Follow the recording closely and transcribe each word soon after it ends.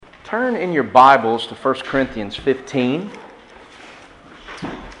Turn in your Bibles to 1 Corinthians 15,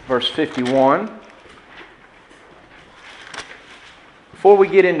 verse 51. Before we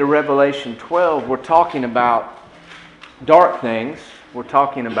get into Revelation 12, we're talking about dark things. We're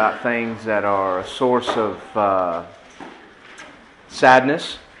talking about things that are a source of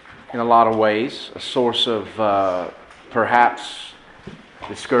sadness in a lot of ways, a source of perhaps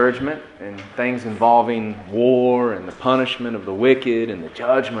discouragement, and things involving war and the punishment of the wicked and the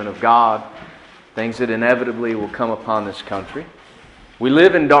judgment of God, things that inevitably will come upon this country. We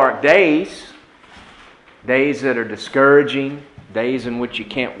live in dark days, days that are discouraging, days in which you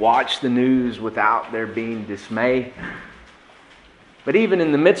can't watch the news without there being dismay. But even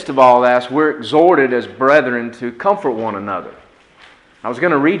in the midst of all that, we're exhorted as brethren to comfort one another. I was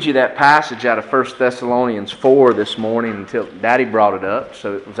going to read you that passage out of 1 Thessalonians 4 this morning until Daddy brought it up,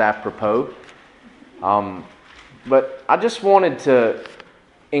 so it was apropos. But I just wanted to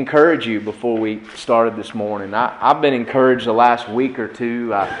encourage you before we started this morning. I've been encouraged the last week or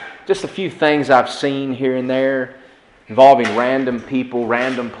two. Just a few things I've seen here and there involving random people,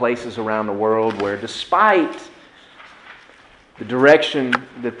 random places around the world where despite the direction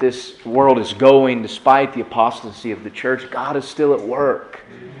that this world is going, despite the apostasy of the church, God is still at work.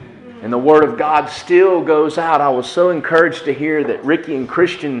 And the Word of God still goes out. I was so encouraged to hear that Ricky and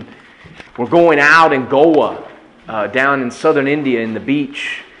Christian were going out in Goa, down in southern India in the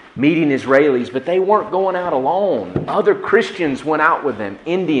beach, meeting Israelis. But they weren't going out alone. Other Christians went out with them.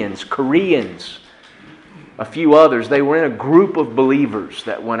 Indians, Koreans, a few others. They were in a group of believers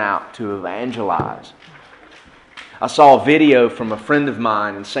that went out to evangelize. I saw a video from a friend of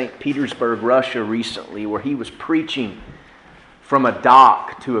mine in St. Petersburg, Russia recently where he was preaching from a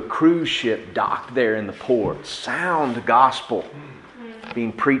dock to a cruise ship docked there in the port. Sound gospel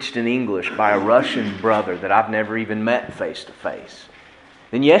being preached in English by a Russian brother that I've never even met face to face.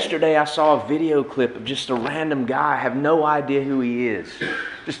 Then yesterday I saw a video clip of just a random guy. I have no idea who he is.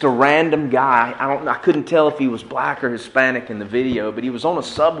 Just a random guy. I couldn't tell if he was black or Hispanic in the video, but he was on a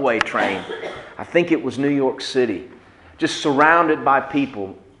subway train. I think it was New York City. Just surrounded by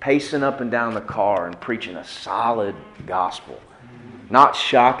people pacing up and down the car and preaching a solid gospel. Not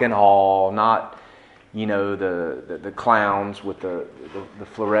shock and awe, not, the clowns with the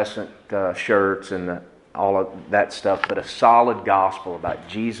fluorescent shirts and all of that stuff, but a solid gospel about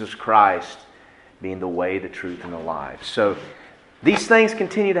Jesus Christ being the way, the truth, and the life. So these things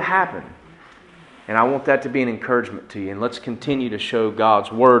continue to happen. And I want that to be an encouragement to you. And let's continue to show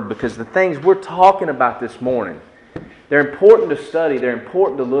God's Word, because the things we're talking about this morning, they're important to study, they're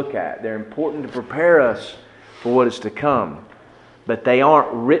important to look at, they're important to prepare us for what is to come. But they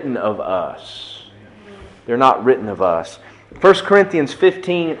aren't written of us. They're not written of us. 1 Corinthians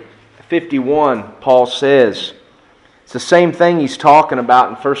 15:51, Paul says, it's the same thing he's talking about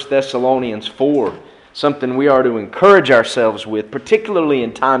in 1 Thessalonians 4. Something we are to encourage ourselves with, particularly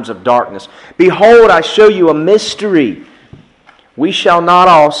in times of darkness. Behold, I show you a mystery. We shall not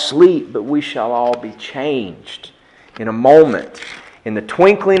all sleep, but we shall all be changed in a moment, in the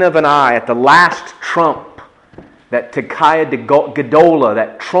twinkling of an eye, at the last trump, that Tekaya Gadola,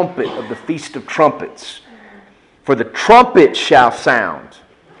 that trumpet of the Feast of Trumpets. For the trumpet shall sound,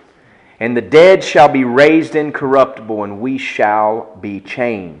 and the dead shall be raised incorruptible, and we shall be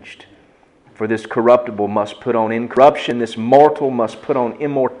changed. For this corruptible must put on incorruption, this mortal must put on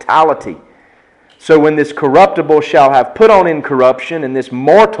immortality. So when this corruptible shall have put on incorruption, and this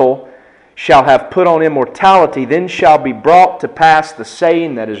mortal shall have put on immortality, then shall be brought to pass the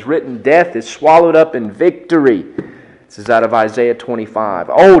saying that is written, death is swallowed up in victory. This is out of Isaiah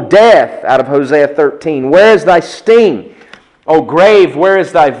 25. O death, out of Hosea 13, where is thy sting? O grave, where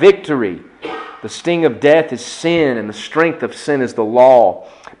is thy victory? The sting of death is sin, and the strength of sin is the law.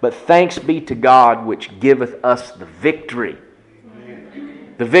 But thanks be to God which giveth us the victory.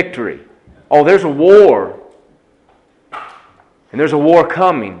 The victory. Oh, there's a war. And there's a war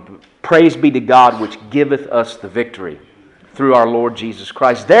coming. Praise be to God which giveth us the victory through our Lord Jesus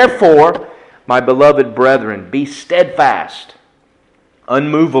Christ. Therefore, my beloved brethren, be steadfast,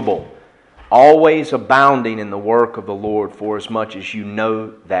 unmovable, always abounding in the work of the Lord, forasmuch as you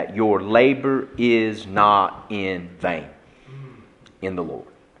know that your labor is not in vain in the Lord.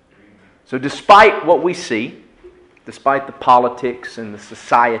 So despite what we see, despite the politics and the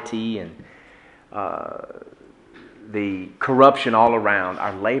society and the corruption all around,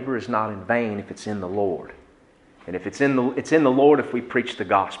 our labor is not in vain if it's in the Lord. And if it's in the Lord if we preach the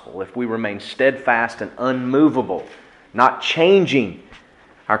gospel, if we remain steadfast and unmovable, not changing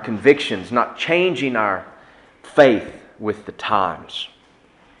our convictions, not changing our faith with the times.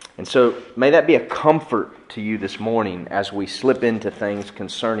 And so may that be a comfort to you this morning as we slip into things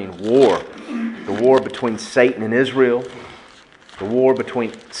concerning war. The war between Satan and Israel. The war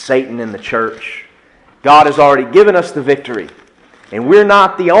between Satan and the church. God has already given us the victory. And we're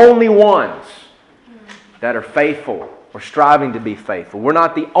not the only ones that are faithful or striving to be faithful. We're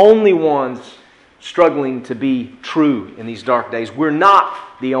not the only ones struggling to be true in these dark days. We're not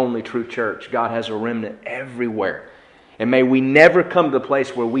the only true church. God has a remnant everywhere. And may we never come to the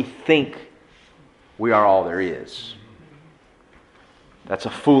place where we think we are all there is. That's a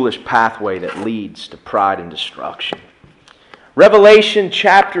foolish pathway that leads to pride and destruction. Revelation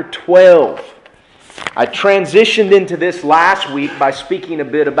chapter 12. I transitioned into this last week by speaking a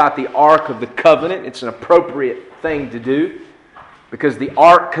bit about the Ark of the Covenant. It's an appropriate thing to do because the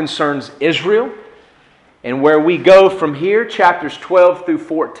Ark concerns Israel. And where we go from here, chapters 12 through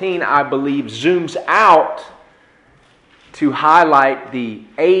 14, I believe, zooms out to highlight the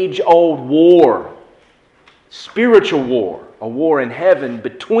age-old war, spiritual war, a war in heaven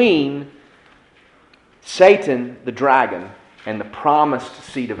between Satan, the dragon, and the promised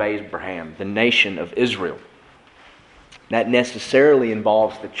seed of Abraham, the nation of Israel. That necessarily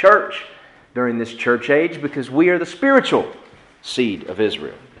involves the church during this church age because we are the spiritual seed of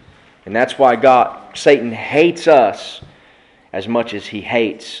Israel. And that's why Satan hates us as much as he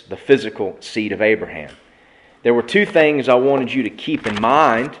hates the physical seed of Abraham. There were two things I wanted you to keep in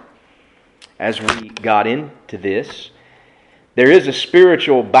mind as we got into this. There is a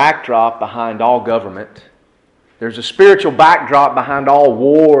spiritual backdrop behind all government. There's a spiritual backdrop behind all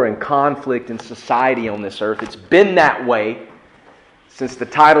war and conflict in society on this earth. It's been that way since the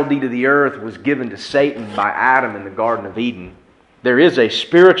title deed of the earth was given to Satan by Adam in the Garden of Eden. There is a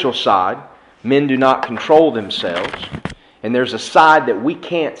spiritual side. Men do not control themselves. And there's a side that we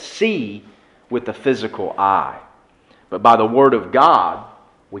can't see with the physical eye. But by the Word of God,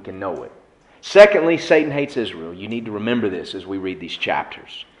 we can know it. Secondly, Satan hates Israel. You need to remember this as we read these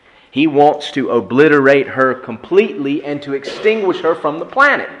chapters. He wants to obliterate her completely and to extinguish her from the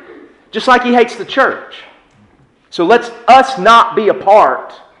planet. Just like he hates the church. So let's us not be a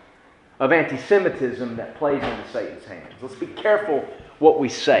part of anti-Semitism that plays into Satan's hands. Let's be careful what we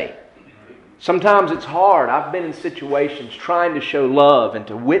say. Sometimes it's hard. I've been in situations trying to show love and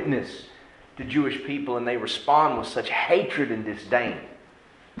to witness to Jewish people, and they respond with such hatred and disdain.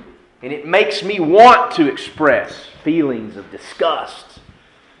 And it makes me want to express feelings of disgust.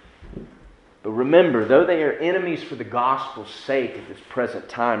 But remember, though they are enemies for the gospel's sake at this present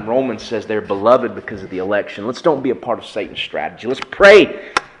time, Romans says they're beloved because of the election. Let's don't be a part of Satan's strategy. Let's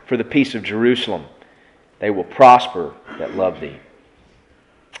pray for the peace of Jerusalem. They will prosper that love thee.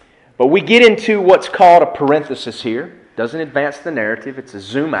 But we get into what's called a parenthesis here. Doesn't advance the narrative. It's a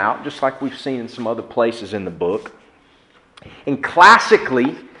zoom out, just like we've seen in some other places in the book. And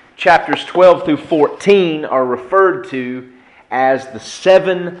classically, chapters 12 through 14 are referred to as the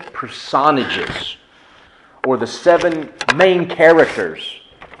 7 personages, or the 7 main characters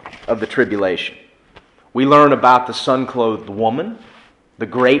of the tribulation. We learn about the sun-clothed woman, the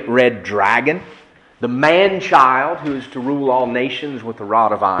great red dragon, the man-child who is to rule all nations with a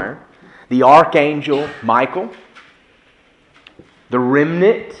rod of iron, the archangel Michael, the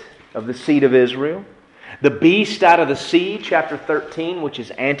remnant of the seed of Israel, the beast out of the sea, chapter 13, which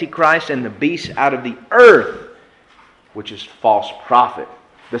is Antichrist, and the beast out of the earth, which is false prophet.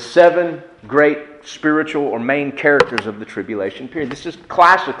 The 7 great spiritual or main characters of the tribulation period. This is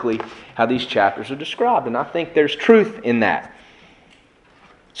classically how these chapters are described, and I think there's truth in that.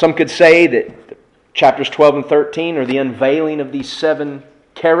 Some could say that chapters 12 and 13 are the unveiling of these 7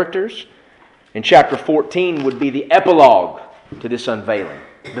 characters, and chapter 14 would be the epilogue to this unveiling.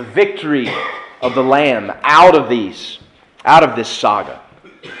 The victory of the Lamb out of this saga.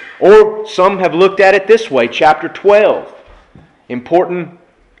 Or some have looked at it this way, chapter 12, important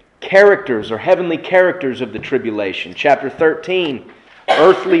characters or heavenly characters of the tribulation. Chapter 13,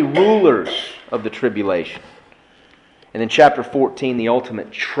 earthly rulers of the tribulation. And then chapter 14, the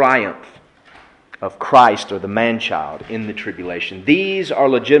ultimate triumph of Christ or the man-child in the tribulation. These are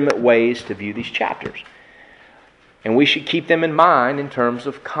legitimate ways to view these chapters. And we should keep them in mind in terms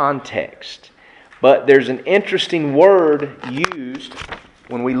of context. But there's an interesting word used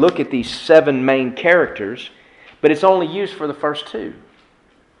when we look at these 7 main characters, but it's only used for the first 2.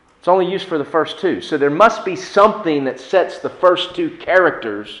 It's only used for the first 2. So there must be something that sets the first 2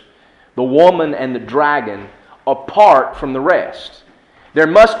 characters, the woman and the dragon, apart from the rest. There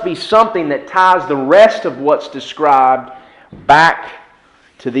must be something that ties the rest of what's described back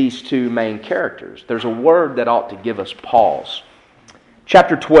to these 2 main characters. There's a word that ought to give us pause.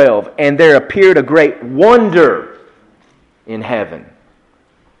 Chapter 12, and there appeared a great wonder in heaven.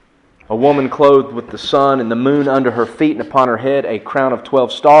 a woman clothed with the sun and the moon under her feet, and upon her head a crown of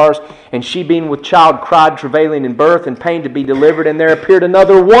 12 stars. And she, being with child, cried, travailing in birth, and pain to be delivered. And there appeared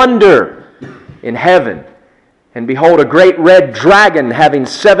another wonder in heaven. And behold, a great red dragon, having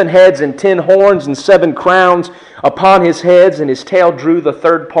 7 heads and 10 horns and 7 crowns upon his heads, and his tail drew the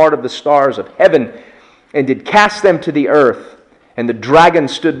third part of the stars of heaven, and did cast them to the earth. And the dragon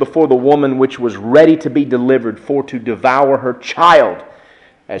stood before the woman, which was ready to be delivered, for to devour her child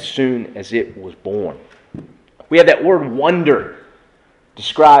as soon as it was born. We have that word wonder,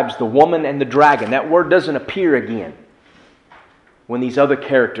 describes the woman and the dragon. That word doesn't appear again when these other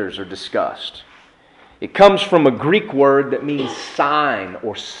characters are discussed. It comes from a Greek word that means sign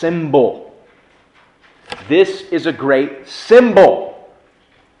or symbol. This is a great symbol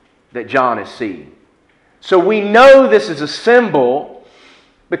that John is seeing. So we know this is a symbol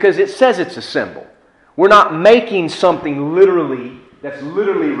because it says it's a symbol. We're not making something literally that's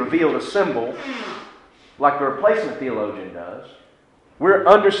literally revealed a symbol like the replacement theologian does. We're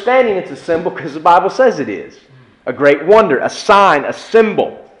understanding it's a symbol because the Bible says it is. A great wonder, a sign, a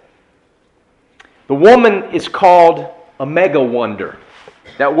symbol. The woman is called a mega wonder.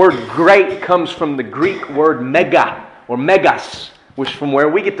 That word great comes from the Greek word mega or megas, which is from where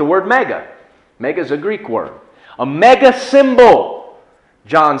we get the word mega. Mega is a Greek word. A mega symbol,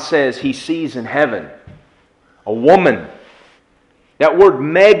 John says he sees in heaven. A woman. That word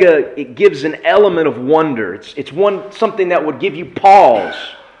mega, it gives an element of wonder. It's something that would give you pause.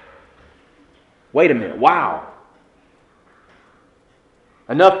 Wait a minute, wow.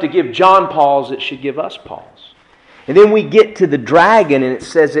 Enough to give John pause, it should give us pause. And then we get to the dragon and it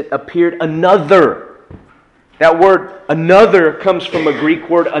says it appeared another. That word another comes from a Greek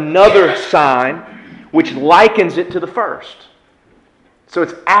word, another sign, which likens it to the first. So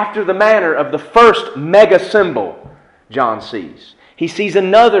it's after the manner of the first mega symbol John sees. He sees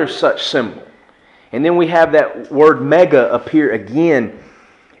another such symbol. And then we have that word mega appear again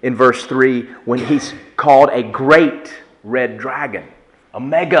in verse 3 when he's called a great red dragon. A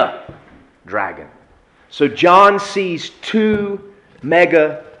mega dragon. So John sees 2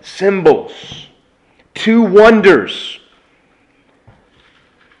 mega symbols. 2 wonders.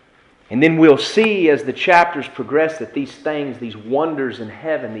 And then we'll see as the chapters progress that these things, these wonders in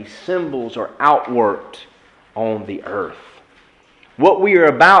heaven, these symbols are outworked on the earth. What we are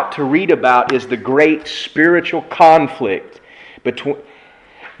about to read about is the great spiritual conflict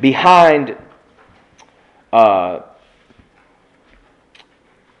behind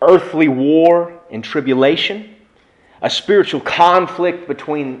earthly war and tribulation, a spiritual conflict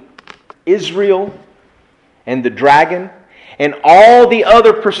between Israel and the dragon, and all the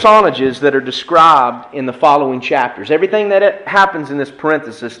other personages that are described in the following chapters. Everything that happens in this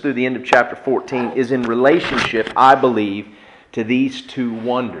parenthesis through the end of chapter 14 is in relationship, I believe, to these 2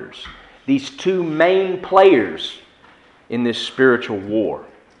 wonders. These 2 main players in this spiritual war.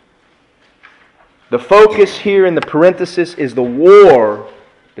 The focus here in the parenthesis is the war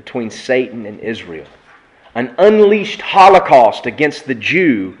between Satan and Israel. An unleashed holocaust against the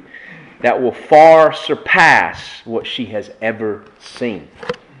Jew that will far surpass what she has ever seen.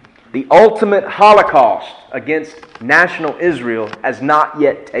 The ultimate holocaust against national Israel has not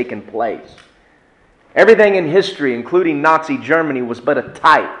yet taken place. Everything in history, including Nazi Germany, was but a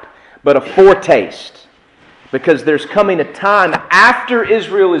type, but a foretaste. Because there's coming a time after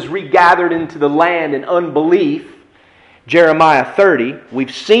Israel is regathered into the land in unbelief, Jeremiah 30,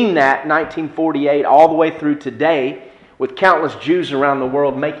 we've seen that 1948 all the way through today, with countless Jews around the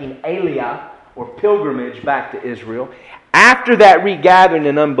world making aliyah, or pilgrimage, back to Israel. After that regathering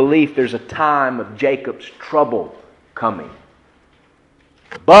in unbelief, there's a time of Jacob's trouble coming.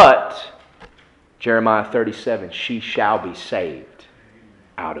 But, Jeremiah 37, she shall be saved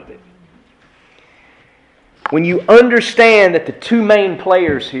out of it. When you understand that the 2 main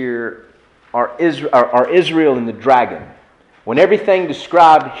players here are Israel and the dragon, when everything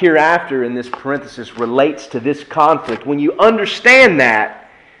described hereafter in this parenthesis relates to this conflict, when you understand that,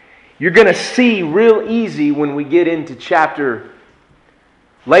 you're going to see real easy when we get into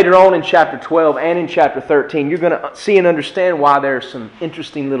later on in chapter 12 and in chapter 13, you're going to see and understand why there are some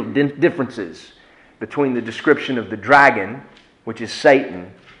interesting little differences between the description of the dragon, which is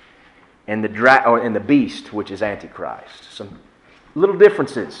Satan, and the beast, which is Antichrist. Some little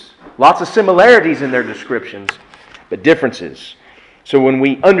differences. Lots of similarities in their descriptions, but differences. So when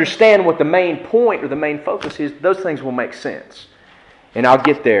we understand what the main point or the main focus is, those things will make sense. And I'll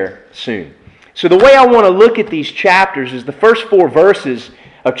get there soon. So the way I want to look at these chapters is the first 4 verses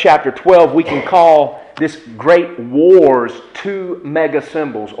of chapter 12 we can call this great war's 2 mega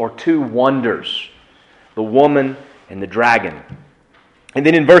symbols or 2 wonders. The woman and the dragon. And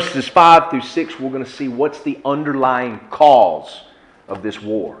then in verses 5 through 6, we're going to see what's the underlying cause of this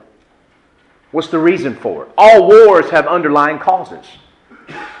war. What's the reason for it? All wars have underlying causes.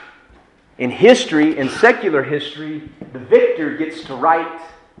 In history, in secular history, the victor gets to write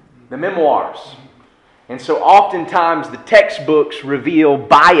the memoirs. And so oftentimes the textbooks reveal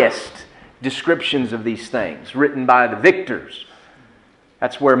biased descriptions of these things written by the victors.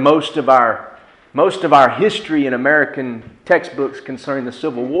 That's where most of our history in American textbooks concerning the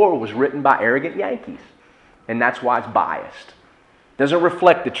Civil War was written by arrogant Yankees. And that's why it's biased. It doesn't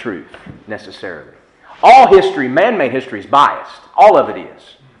reflect the truth necessarily. All history, man-made history, is biased. All of it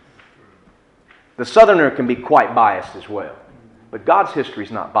is. The Southerner can be quite biased as well. But God's history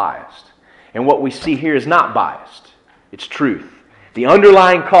is not biased. And what we see here is not biased. It's truth. The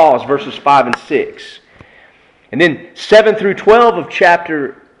underlying cause, verses 5 and 6. And then 7 through 12 of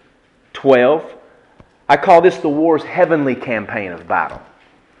chapter 12, I call this the war's heavenly campaign of battle.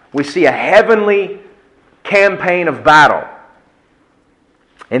 We see a heavenly campaign of battle.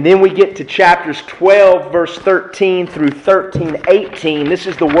 And then we get to chapters 12, verse 13 through 13:18. This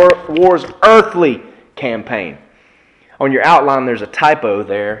is the war's earthly campaign. On your outline, there's a typo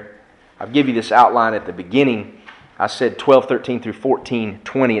there. I'll give you this outline at the beginning. I said 12:13 through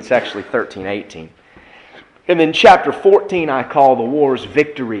 14:20. It's actually 13:18. And then chapter 14 I call the war's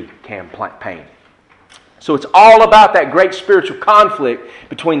victory campaign. So it's all about that great spiritual conflict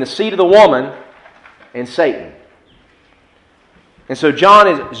between the seed of the woman and Satan. And so John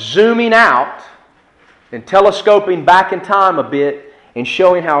is zooming out and telescoping back in time a bit and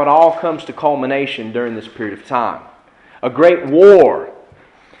showing how it all comes to culmination during this period of time. A great war,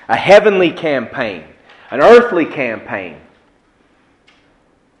 a heavenly campaign, an earthly campaign,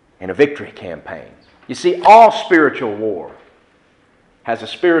 and a victory campaign. You see, all spiritual war has a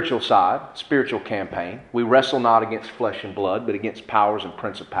spiritual side, spiritual campaign. We wrestle not against flesh and blood, but against powers and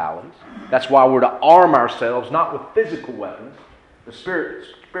principalities. That's why we're to arm ourselves not with physical weapons, the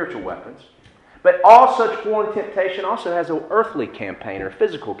spiritual weapons. But all such foreign temptation also has an earthly campaign or a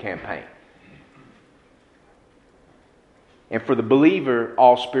physical campaign. And for the believer,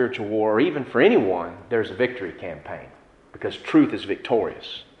 all spiritual war, or even for anyone, there's a victory campaign. Because truth is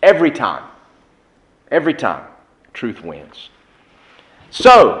victorious. Every time, truth wins.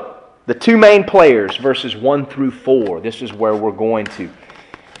 So, the two main players, verses 1 through 4, this is where we're going to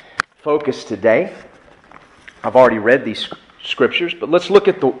focus today. I've already read these scriptures, but let's look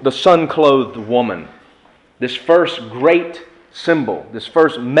at the sun-clothed woman. This first great symbol, this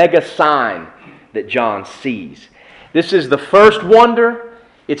first mega sign that John sees. This is the first wonder.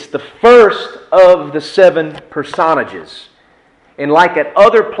 It's the first of the 7 personages. And like at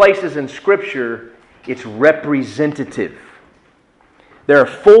other places in Scripture, it's representative. There are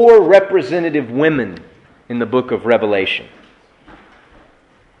 4 representative women in the book of Revelation.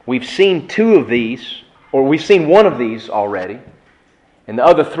 We've seen 2 of these, or we've seen 1 of these already, and the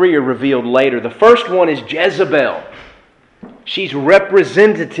other 3 are revealed later. The first one is Jezebel. She's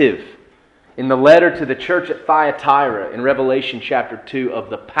representative in the letter to the church at Thyatira in Revelation chapter 2 of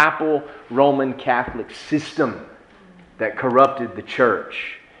the papal Roman Catholic system that corrupted the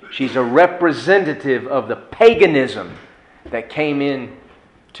church. She's a representative of the paganism that came in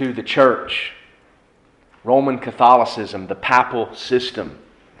to the church. Roman Catholicism, the papal system.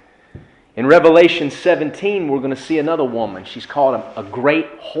 In Revelation 17, we're going to see another woman. She's called a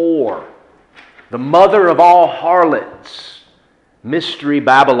great whore, the mother of all harlots, Mystery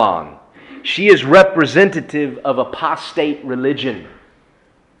Babylon. She is representative of apostate religion,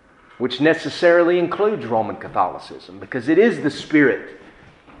 which necessarily includes Roman Catholicism, because it is the spirit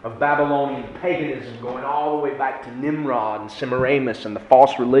of Babylonian paganism going all the way back to Nimrod and Semiramis and the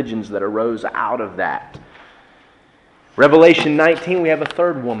false religions that arose out of that. Revelation 19, we have a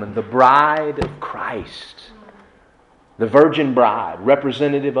third woman, the bride of Christ, the virgin bride,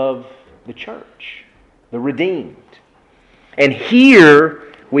 representative of the church, the redeemed. And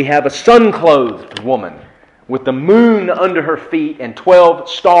here we have a sun-clothed woman with the moon under her feet and 12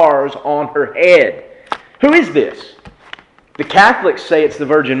 stars on her head. Who is this? The Catholics say it's the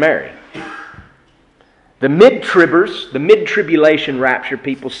Virgin Mary. The mid-tribbers, the mid-tribulation rapture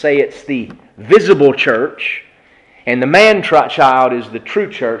people say it's the visible church, and the man-child is the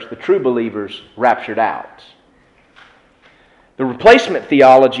true church, the true believers raptured out. The replacement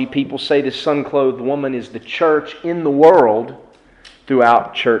theology people say this sun-clothed woman is the church in the world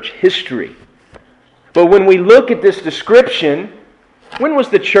throughout church history. But when we look at this description, when was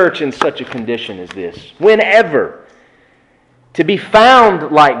the church in such a condition as this? Whenever. To be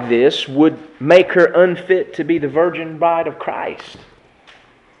found like this would make her unfit to be the virgin bride of Christ.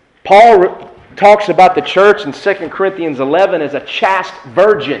 Paul talks about the church in 2 Corinthians 11 as a chaste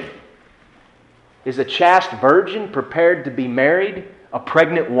virgin. Is a chaste virgin prepared to be married a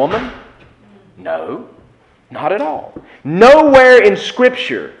pregnant woman? No, not at all. Nowhere in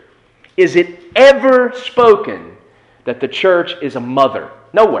Scripture is it ever spoken that the church is a mother.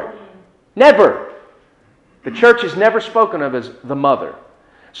 Nowhere. Never. The church is never spoken of as the mother.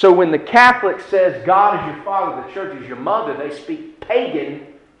 So when the Catholic says God is your father, the church is your mother, they speak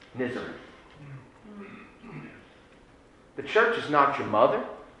paganism. The church is not your mother.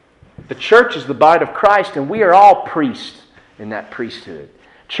 The church is the bride of Christ, and we are all priests in that priesthood.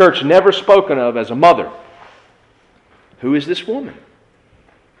 Church never spoken of as a mother. Who is this woman?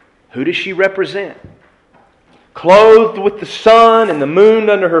 Who does she represent? Clothed with the sun and the moon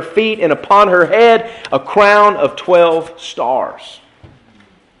under her feet, and upon her head a crown of 12 stars.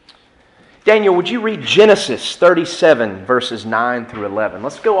 Daniel, would you read Genesis 37, verses 9 through 11?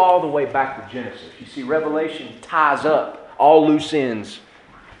 Let's go all the way back to Genesis. You see, Revelation ties up all loose ends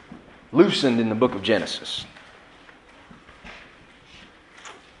loosened in the book of Genesis.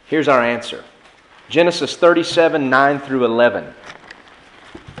 Here's our answer. Genesis 37, 9 through 11.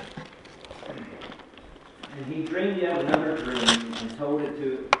 And he dreamed yet another dream, and told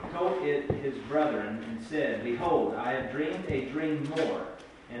it his brethren, and said, Behold, I have dreamed a dream more.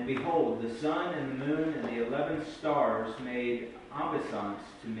 And behold, the sun and the moon and the 11 stars made obeisance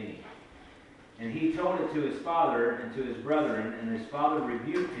to me. And he told it to his father and to his brethren, and his father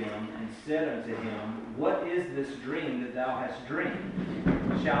rebuked him, and said unto him, What is this dream that thou hast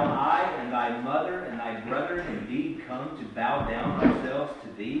dreamed? Shall I and thy mother and thy brethren indeed come to bow down ourselves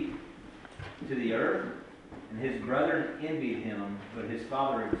to thee, to the earth? And his brethren envied him, but his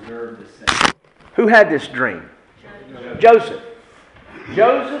father observed the same. Who had this dream? Joseph.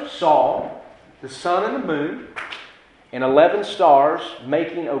 Joseph saw the sun and the moon and 11 stars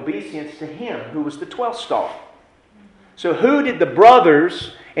making obeisance to him, who was the 12th star. So who did the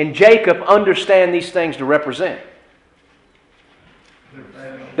brothers and Jacob understand these things to represent?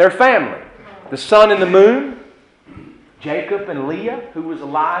 Their family. The sun and the moon, Jacob and Leah, who was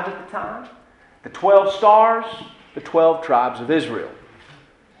alive at the time, the 12 stars, the 12 tribes of Israel.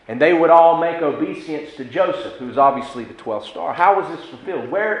 And they would all make obeisance to Joseph, who was obviously the 12th star. How was this fulfilled?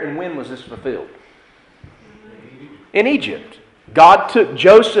 Where and when was this fulfilled? In Egypt. God took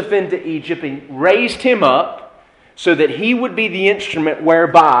Joseph into Egypt and raised him up so that he would be the instrument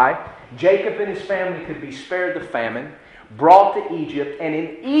whereby Jacob and his family could be spared the famine, brought to Egypt, and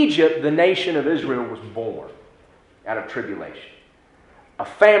in Egypt the nation of Israel was born out of tribulation. A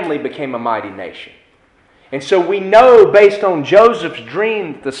family became a mighty nation. And so we know, based on Joseph's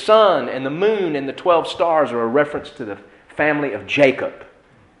dream, the sun and the moon and the 12 stars are a reference to the family of Jacob,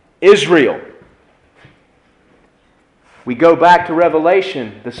 Israel. We go back to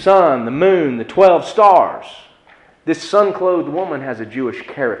Revelation, the sun, the moon, the 12 stars. This sun-clothed woman has a Jewish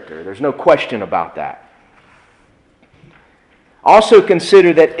character. There's no question about that. Also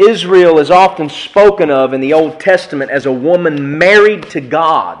consider that Israel is often spoken of in the Old Testament as a woman married to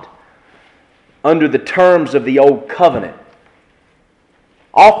God under the terms of the Old Covenant,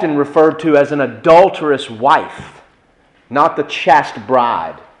 often referred to as an adulterous wife, not the chaste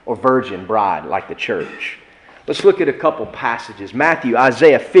bride or virgin bride like the church. Let's look at a couple passages.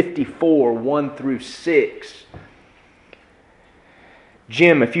 Isaiah 54, 1 through 6.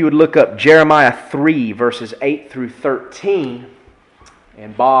 Jim, if you would look up Jeremiah 3, verses 8 through 13,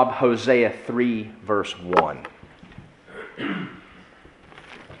 and Bob, Hosea 3, verse 1. And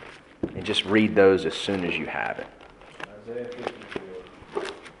just read those as soon as you have it. Isaiah 54.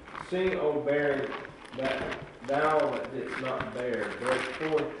 Sing, O barren, that thou that didst not bear, break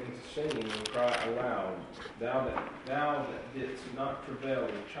forth into singing and cry aloud. Thou that didst not travail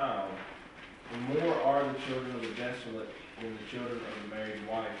with child. For more are the children of the desolate than the children of the married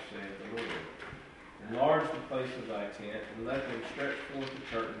wife, saith the Lord. Enlarge the place of thy tent, and let them stretch forth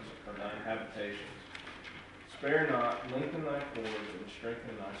the curtains of thine habitations. Spare not, lengthen thy cords, and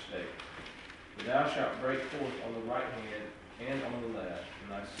strengthen thy stakes. For thou shalt break forth on the right hand and on the left,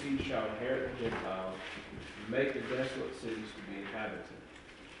 and thy seed shall inherit the Gentiles, and make the desolate cities to be inhabited.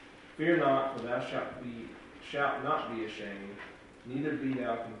 Fear not, for thou shalt not be ashamed, neither be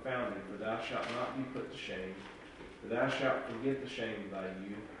thou confounded, for thou shalt not be put to shame. For thou shalt forget the shame of thy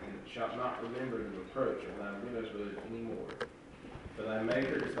youth, and shalt not remember the reproach of thy widowhood any more. For thy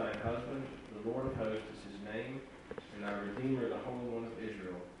Maker is thine husband, the Lord of hosts is his name, and thy Redeemer, the Holy One of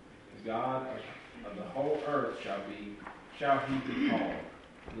Israel. The God of the whole earth shall he be called.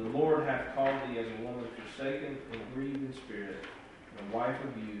 The Lord hath called thee as a woman forsaken and grieved in spirit, and a wife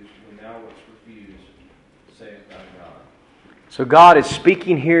abused when thou wast refused, saith thy God. So God is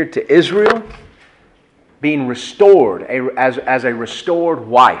speaking here to Israel, being restored as a restored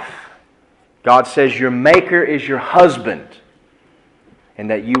wife. God says your Maker is your husband and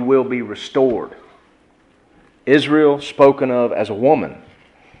that you will be restored. Israel spoken of as a woman,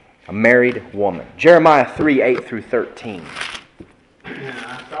 a married woman. Jeremiah 3:8-13. And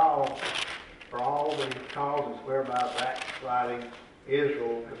I saw for all the causes whereby backsliding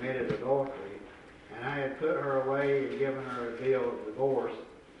Israel committed adultery, and I had put her away and given her a bill of divorce,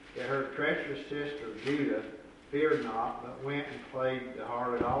 yet her treacherous sister Judah feared not, but went and played the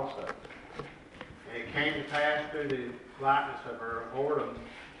harlot also. And it came to pass through the likeness of her whoredom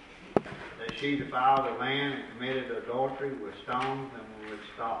that she defiled the land and committed adultery with stones and with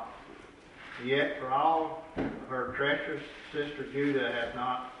stocks. Yet for all her treacherous sister Judah hath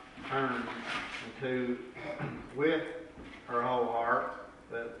not turned into with her whole heart,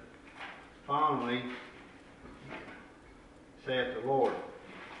 but fondly, saith the Lord.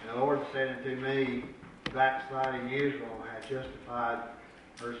 And the Lord said unto me, backsliding Israel hath justified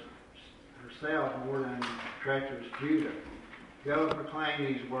herself more than treacherous Judah. Go and proclaim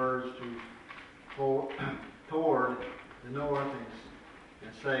these words toward the north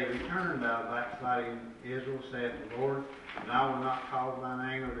and say, return thou backsliding Israel, saith the Lord, and I will not cause thine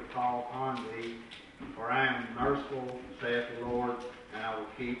anger to fall upon thee, for I am merciful, saith the Lord, and I will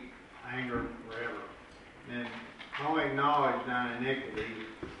keep anger forever. And only acknowledge thine iniquity,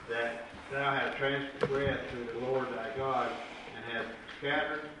 that thou hast transgressed to the Lord thy God, and hast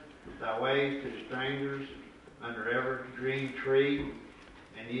scattered thy ways to strangers under every green tree,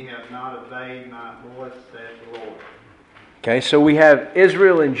 and ye have not obeyed my voice, saith the Lord. Okay, so we have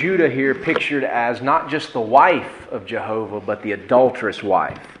Israel and Judah here pictured as not just the wife of Jehovah, but the adulterous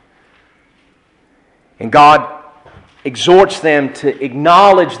wife. And God exhorts them to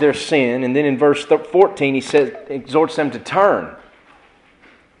acknowledge their sin, and then in verse 14 he says, exhorts them to turn.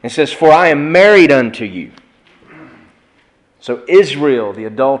 It says, for I am married unto you. So Israel, the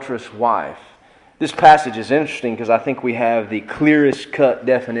adulterous wife. This passage is interesting because I think we have the clearest cut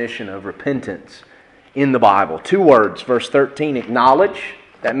definition of repentance in the Bible. 2 words, verse 13, acknowledge.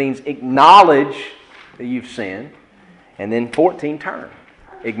 That means acknowledge that you've sinned. And then 14, turn.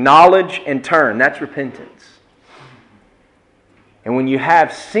 Acknowledge and turn. That's repentance. And when you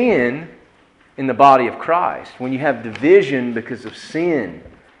have sin in the body of Christ, when you have division because of sin,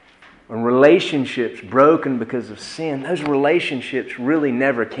 when relationships broken because of sin, those relationships really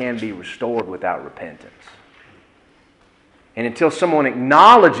never can be restored without repentance. And until someone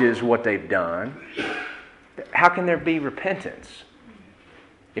acknowledges what they've done, how can there be repentance?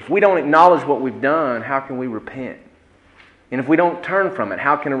 If we don't acknowledge what we've done, how can we repent? And if we don't turn from it,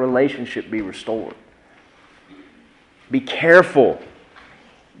 how can a relationship be restored? Be careful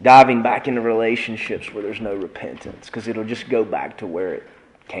diving back into relationships where there's no repentance, because it'll just go back to where it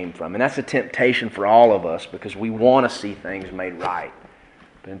came from. And that's a temptation for all of us because we want to see things made right.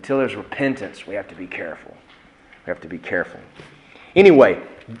 But until there's repentance, we have to be careful. We have to be careful. Anyway,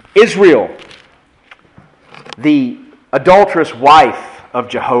 Israel, the adulterous wife of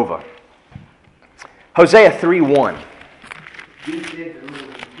Jehovah. Hosea 3:1. He said the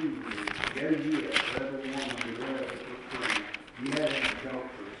Lord to you, go ye up, let the woman be led of her friend. Ye have an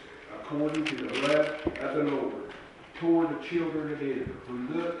adulteress, according to the love of the Lord, toward the children of Israel, who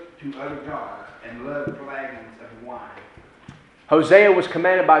look to other gods and love flagons of wine. Hosea was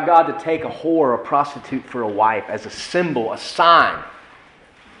commanded by God to take a whore, a prostitute, for a wife as a symbol, a sign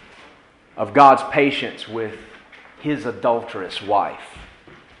of God's patience with his adulterous wife,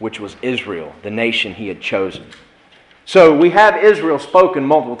 which was Israel, the nation he had chosen. So we have Israel spoken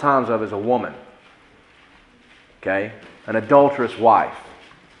multiple times of as a woman. Okay? An adulterous wife.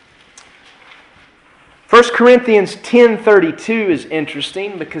 1 Corinthians 10:32 is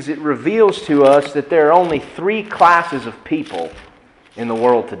interesting because it reveals to us that there are only 3 classes of people in the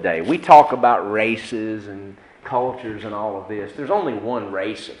world today. We talk about races and cultures and all of this. There's only one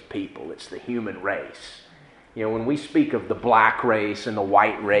race of people. It's the human race. You know, when we speak of the black race and the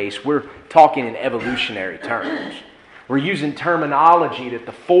white race, we're talking in evolutionary terms. We're using terminology that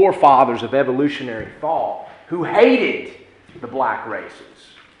the forefathers of evolutionary thought, who hated the black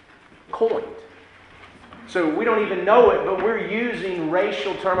races, coined. So we don't even know it, but we're using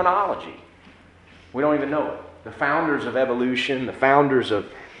racial terminology. We don't even know it. The founders of evolution, the founders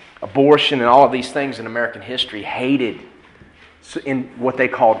of abortion and all of these things in American history hated in what they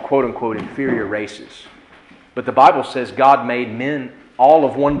called quote-unquote inferior races. But the Bible says God made men all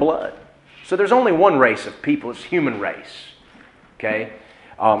of one blood. So there's only one race of people. It's human race. Okay?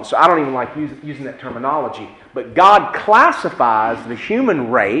 So I don't even like using that terminology. But God classifies the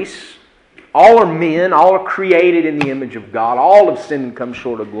human race All are men. All are created in the image of God. All have sinned and come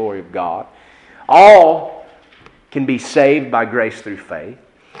short of the glory of God. All can be saved by grace through faith.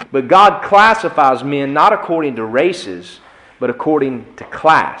 But God classifies men not according to races, but according to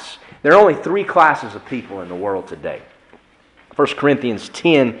class. There are only three classes of people in the world today. 1 Corinthians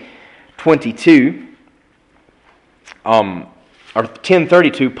 10:22, or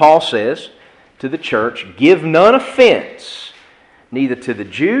 10:32, Paul says to the church, "Give none offense, neither to the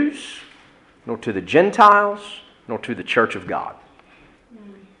Jews, nor to the Gentiles, nor to the church of God."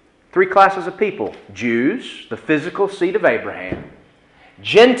 Three classes of people. Jews, the physical seed of Abraham.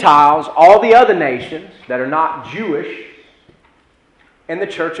 Gentiles, all the other nations that are not Jewish, and the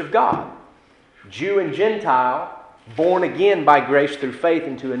church of God. Jew and Gentile, born again by grace through faith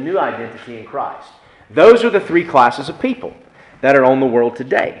into a new identity in Christ. Those are the three classes of people that are on the world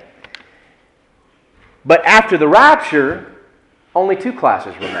today. But after the rapture, only two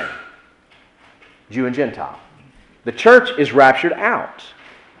classes remain. Jew and Gentile. The church is raptured out.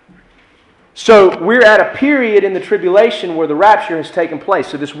 So we're at a period in the tribulation where the rapture has taken place.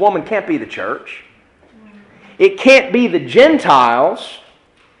 So this woman can't be the church. It can't be the Gentiles,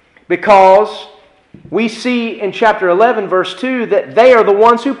 because we see in chapter 11, verse 2, that they are the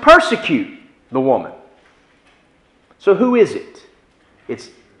ones who persecute the woman. So who is it?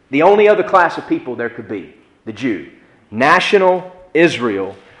 It's the only other class of people there could be, the Jew. National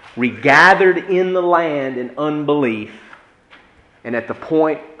Israel, regathered in the land in unbelief, and at the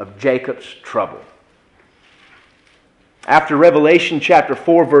point of Jacob's trouble. After Revelation chapter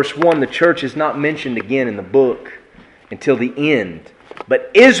 4, verse 1, the church is not mentioned again in the book until the end. But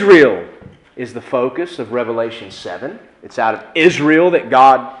Israel is the focus of Revelation 7. It's out of Israel that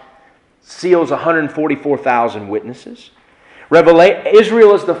God seals 144,000 witnesses.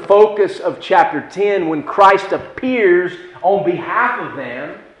 Israel is the focus of chapter 10 when Christ appears on behalf of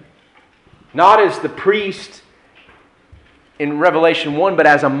them, not as the priest in Revelation 1, but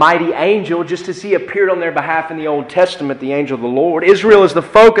as a mighty angel, just as he appeared on their behalf in the Old Testament, the angel of the Lord. Israel is the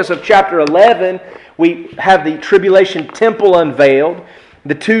focus of chapter 11. We have the tribulation temple unveiled,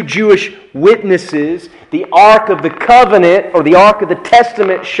 the two Jewish witnesses, the Ark of the Covenant, or the Ark of the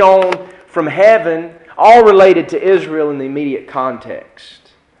Testament shown from heaven, all related to Israel in the immediate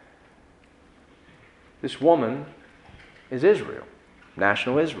context. This woman is Israel,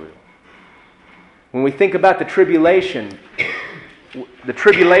 national Israel. When we think about the tribulation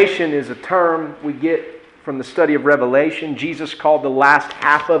is a term we get from the study of Revelation. Jesus called the last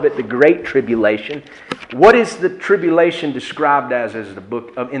half of it the Great Tribulation. What is the tribulation described as in the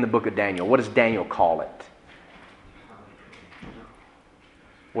book of Daniel? What does Daniel call it?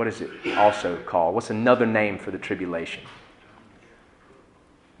 What is it also called? What's another name for the tribulation?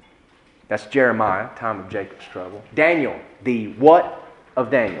 That's Jeremiah, time of Jacob's trouble. Daniel, the what of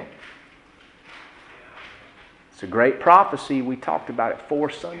Daniel? It's a great prophecy. We talked about it 4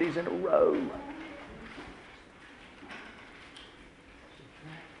 Sundays in a row.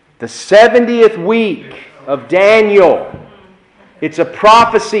 The 70th week of Daniel. It's a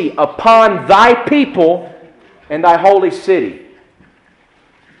prophecy upon thy people and thy holy city,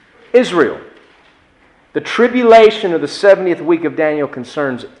 Israel. The tribulation of the 70th week of Daniel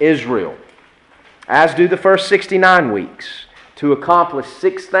concerns Israel, as do the first 69 weeks, to accomplish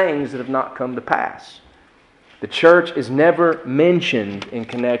 6 things that have not come to pass. The church is never mentioned in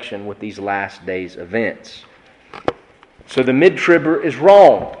connection with these last days events. So the mid-tribber is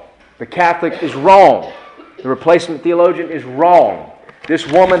wrong. The Catholic is wrong. The replacement theologian is wrong. This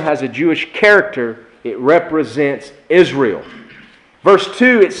woman has a Jewish character. It represents Israel. Verse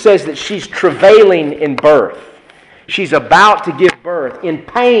 2, it says that she's travailing in birth. She's about to give birth, in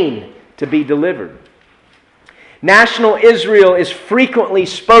pain to be delivered. National Israel is frequently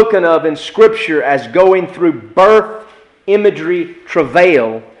spoken of in Scripture as going through birth imagery,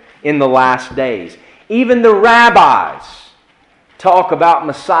 travail in the last days. Even the rabbis talk about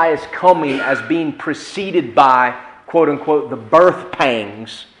Messiah's coming as being preceded by, quote unquote, the birth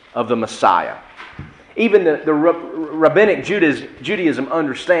pangs of the Messiah. Even the rabbinic Judaism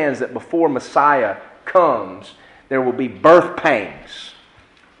understands that before Messiah comes, there will be birth pangs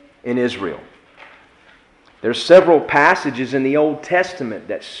in Israel. There's several passages in the Old Testament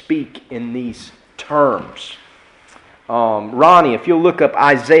that speak in these terms. Ronnie, if you'll look up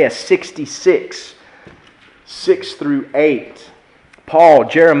Isaiah 66, 6 through 8. Paul,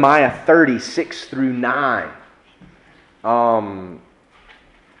 Jeremiah 30, 6 through 9.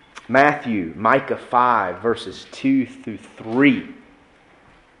 Matthew, Micah 5, verses 2 through 3.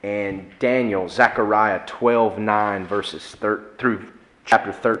 And Daniel, Zechariah 12, 9, verses through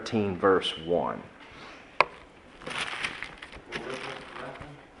chapter 13, verse 1.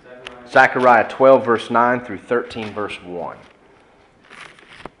 Zechariah 12, verse 9 through 13, verse 1.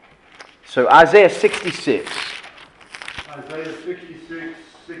 So Isaiah 66. Isaiah 66,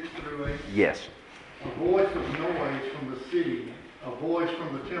 6 through 8. Yes. A voice of noise from the city, a voice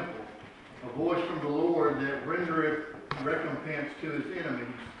from the temple, a voice from the Lord that rendereth recompense to his enemies.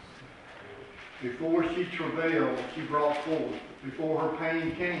 Before she travailed, she brought forth. Before her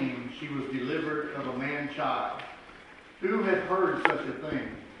pain came, she was delivered of a man-child. Who hath heard such a thing?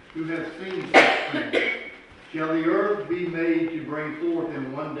 Who hath seen such things? Shall the earth be made to bring forth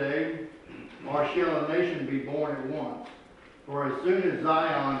in one day? Or shall a nation be born at once? For as soon as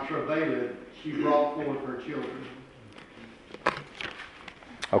Zion travailed, she brought forth her children.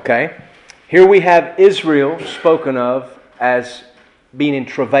 Okay. Here we have Israel spoken of as being in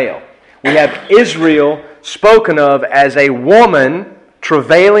travail. We have Israel spoken of as a woman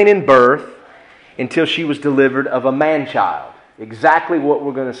travailing in birth until she was delivered of a man-child. Exactly what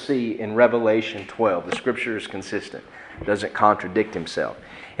we're going to see in Revelation 12. The Scripture is consistent. It doesn't contradict himself.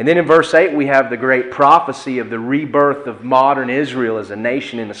 And then in verse 8 we have the great prophecy of the rebirth of modern Israel as a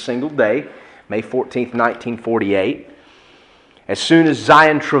nation in a single day, May 14th, 1948. As soon as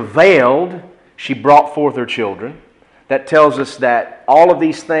Zion travailed, she brought forth her children. That tells us that all of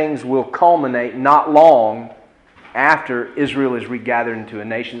these things will culminate not long after Israel is regathered into a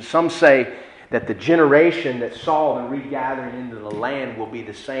nation. Some say that the generation that saw the regathering into the land will be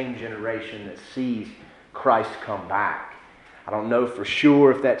the same generation that sees Christ come back. I don't know for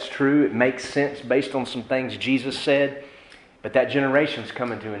sure if that's true. It makes sense based on some things Jesus said. But that generation's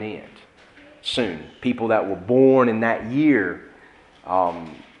coming to an end soon. People that were born in that year,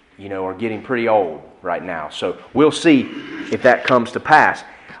 are getting pretty old right now. So we'll see if that comes to pass.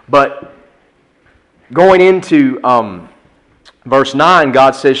 But going into verse 9,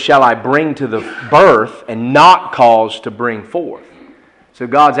 God says, "Shall I bring to the birth and not cause to bring forth?" So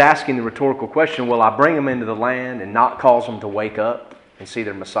God's asking the rhetorical question, will I bring them into the land and not cause them to wake up and see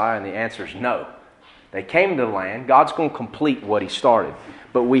their Messiah? And the answer is no. They came to the land. God's going to complete what He started.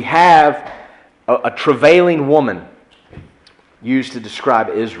 But we have a travailing woman used to describe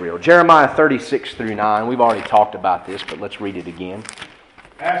Israel. Jeremiah 36 through 9. We've already talked about this, but let's read it again.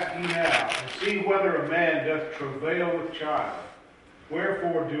 Ask ye now, and see whether a man doth travail with child.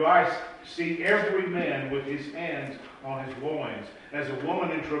 Wherefore do I see every man with his hands on his loins, as a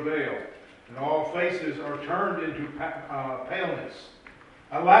woman in travail, and all faces are turned into paleness.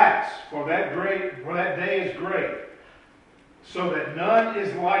 Alas, for that day is great, so that none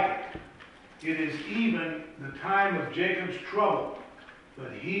is like it. It is even the time of Jacob's trouble,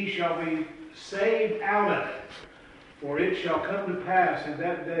 but he shall be saved out of it. For it shall come to pass in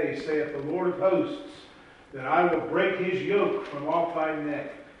that day, saith the Lord of hosts, that I will break his yoke from off thy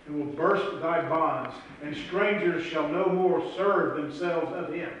neck, and will burst thy bonds, and strangers shall no more serve themselves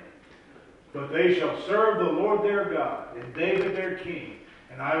of him. But they shall serve the Lord their God, and David their king,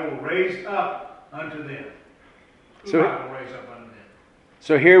 and I will raise up unto them. Who I will raise up unto them.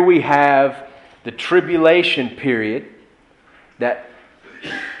 So here we have the tribulation period that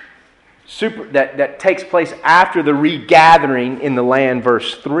takes place after the regathering in the land,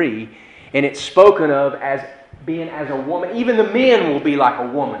 verse 3, and it's spoken of as being as a woman. Even the men will be like a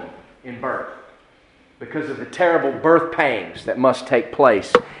woman in birth because of the terrible birth pangs that must take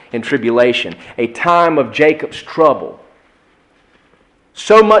place in tribulation. A time of Jacob's trouble.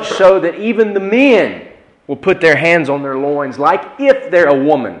 So much so that even the men will put their hands on their loins like if they're a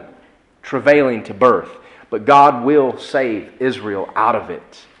woman travailing to birth. But God will save Israel out of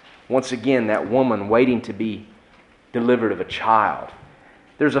it. Once again, that woman waiting to be delivered of a child.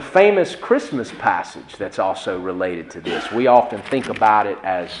 There's a famous Christmas passage that's also related to this. We often think about it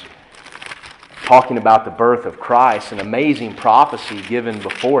as talking about the birth of Christ, an amazing prophecy given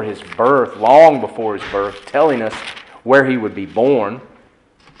before His birth, long before His birth, telling us where He would be born.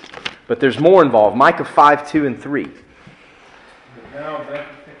 But there's more involved. Micah 5, 2 and 3. But thou,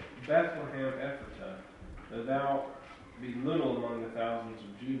 Bethlehem Ephratah, though thou be little among the thousands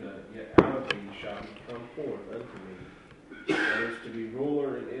of Judah, yet out of thee shall he come forth unto me, that is to be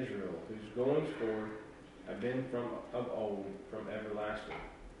ruler in Israel, whose goings forth have been from of old, from everlasting.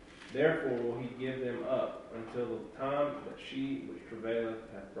 Therefore will he give them up until the time that she which travaileth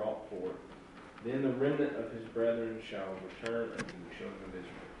hath brought forth. Then the remnant of his brethren shall return unto the children of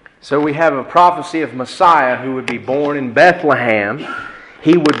Israel. So we have a prophecy of Messiah who would be born in Bethlehem.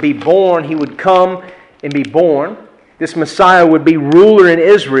 He would be born, he would come and be born. This Messiah would be ruler in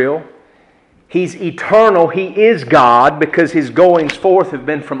Israel. He's eternal. He is God because His goings forth have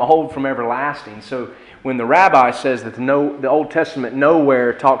been from old, from everlasting. So when the rabbi says that the Old Testament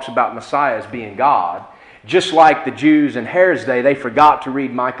nowhere talks about Messiah as being God, Just like the Jews in Herod's day, they forgot to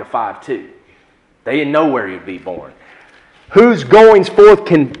read Micah 5:2. They didn't know where he would be born. Whose goings forth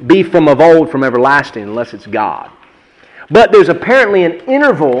can be from of old, from everlasting, unless it's God. But there's apparently an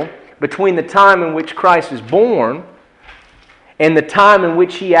interval between the time in which Christ is born and the time in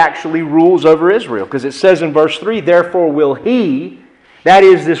which He actually rules over Israel. Because it says in verse 3, therefore will He, that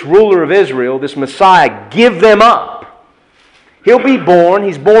is this ruler of Israel, this Messiah, give them up. He'll be born,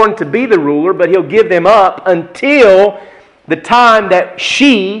 He's born to be the ruler, but He'll give them up until the time that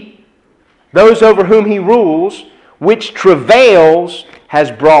she, those over whom He rules, which travails,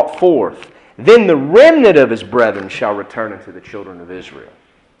 has brought forth. Then the remnant of His brethren shall return unto the children of Israel.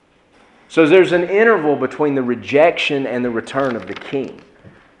 So there's an interval between the rejection and the return of the king.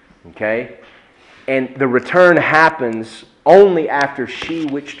 Okay? And the return happens only after she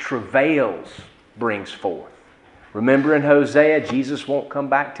which travails brings forth. Remember in Hosea, Jesus won't come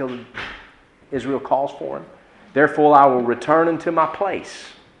back till Israel calls for Him. Therefore I will return unto my place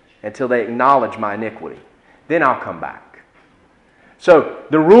until they acknowledge my iniquity. Then I'll come back. So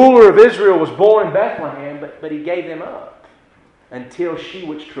the ruler of Israel was born in Bethlehem, but He gave them up until she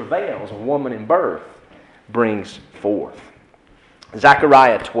which travails, a woman in birth, brings forth.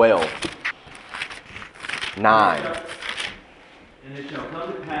 Zechariah 12:9. And it shall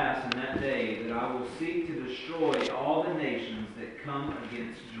come to pass in that day that I will seek to destroy all the nations that come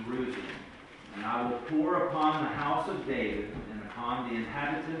against Jerusalem. And I will pour upon the house of David and upon the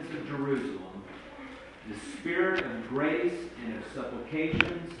inhabitants of Jerusalem the spirit of grace and of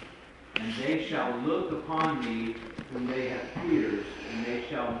supplications, and they shall look upon me whom they have pierced, and they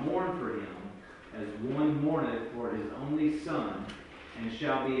shall mourn for him as one mourneth for his only son, and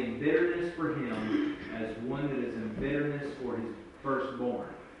shall be in bitterness for him as one that is in bitterness for his firstborn.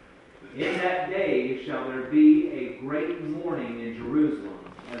 In that day shall there be a great mourning in Jerusalem,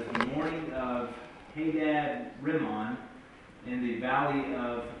 as the mourning of Hadad-Rimmon in the valley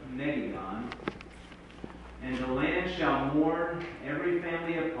of Megiddon. And the land shall mourn every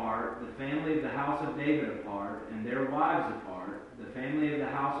family apart, the family of the house of David apart, and their wives apart, the family of the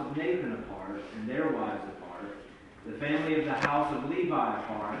house of Nathan apart, and their wives apart, the family of the house of Levi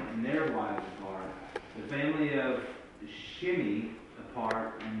apart, and their wives apart, the family of Shimei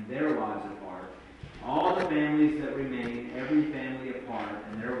apart, and their wives apart, all the families that remain, every family apart,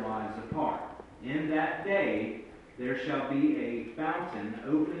 and their wives apart. In that day there shall be a fountain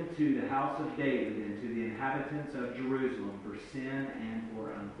open to the house of David and to the inhabitants of Jerusalem for sin and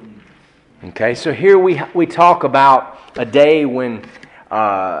for uncleanness. Okay, so here we talk about a day when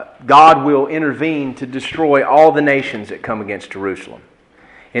God will intervene to destroy all the nations that come against Jerusalem.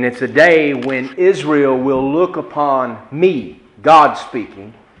 And it's a day when Israel will look upon me, God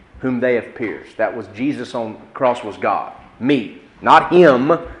speaking, whom they have pierced. That was Jesus on the cross was God. Me, not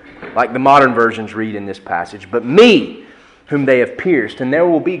Him, like the modern versions read in this passage, but me, whom they have pierced. And there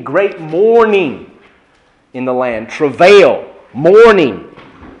will be great mourning in the land, travail, mourning,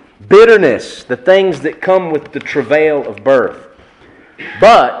 bitterness, the things that come with the travail of birth.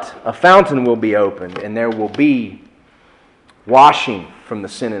 But a fountain will be opened, and there will be washing from the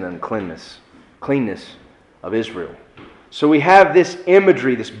sin and uncleanness of Israel. So we have this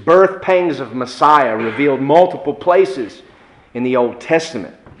imagery, this birth pangs of Messiah revealed multiple places in the Old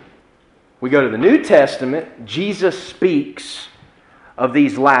Testament. We go to the New Testament, Jesus speaks of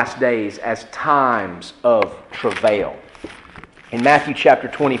these last days as times of travail. In Matthew chapter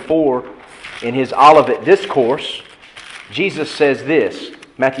 24, in His Olivet Discourse, Jesus says this,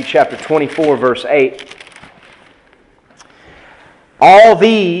 Matthew chapter 24, verse 8, all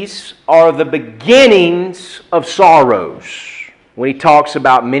these are the beginnings of sorrows. When He talks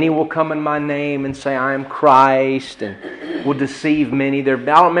about many will come in my name and say, I am Christ, and will deceive many. I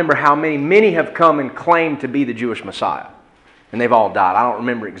don't remember how many. Many have come and claimed to be the Jewish Messiah. And they've all died. I don't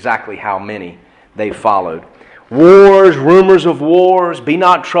remember exactly how many they followed. Wars, rumors of wars, be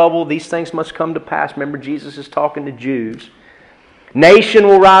not troubled. These things must come to pass. Remember, Jesus is talking to Jews. Nation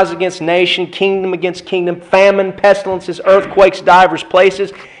will rise against nation, kingdom against kingdom, famine, pestilences, earthquakes, divers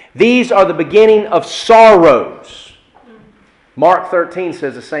places. These are the beginning of sorrows. Mark 13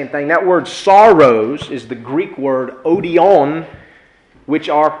 says the same thing. That word sorrows is the Greek word odion, which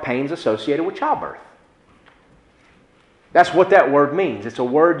are pains associated with childbirth. That's what that word means. It's a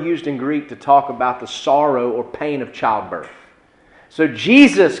word used in Greek to talk about the sorrow or pain of childbirth. So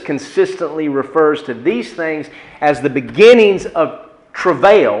Jesus consistently refers to these things as the beginnings of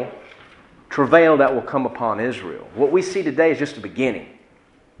travail that will come upon Israel. What we see today is just a beginning.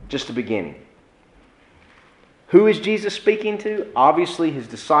 Just a beginning. Who is Jesus speaking to? Obviously His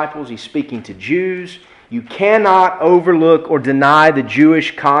disciples. He's speaking to Jews. You cannot overlook or deny the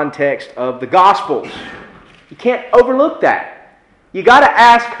Jewish context of the Gospels. You can't overlook that. You got to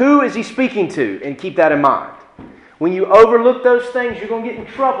ask, who is he speaking to, and keep that in mind. When you overlook those things, you're going to get in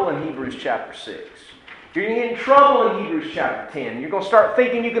trouble in Hebrews chapter 6. You're going to get in trouble in Hebrews chapter 10. You're going to start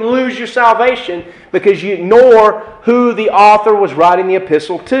thinking you can lose your salvation because you ignore who the author was writing the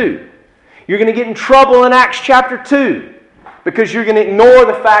epistle to. You're going to get in trouble in Acts chapter 2 because you're going to ignore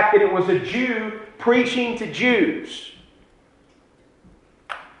the fact that it was a Jew preaching to Jews.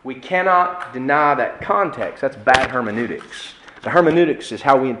 We cannot deny that context. That's bad hermeneutics. The hermeneutics is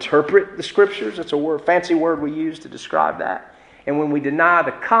how we interpret the Scriptures. It's a fancy word we use to describe that. And when we deny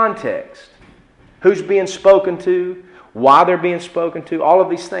the context, who's being spoken to, why they're being spoken to, all of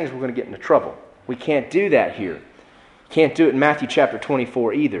these things, we're going to get into trouble. We can't do that here. Can't do it in Matthew chapter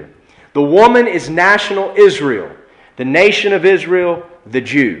 24 either. The woman is national Israel. The nation of Israel, the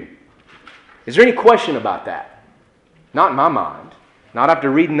Jew. Is there any question about that? Not in my mind. Not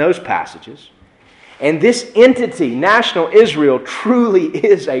after reading those passages. And this entity, national Israel, truly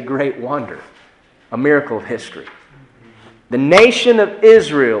is a great wonder. A miracle of history. The nation of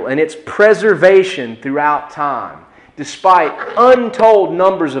Israel and its preservation throughout time, despite untold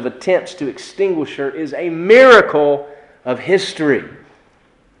numbers of attempts to extinguish her, is a miracle of history.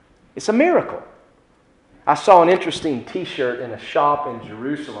 It's a miracle. I saw an interesting t-shirt in a shop in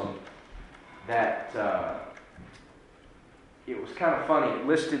Jerusalem that it was kind of funny.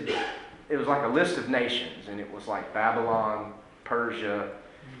 It was like a list of nations, and it was like Babylon, Persia,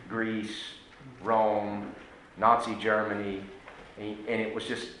 Greece, Rome, Nazi Germany, and it was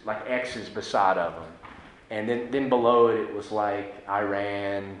just like X's beside of them. And then below it was like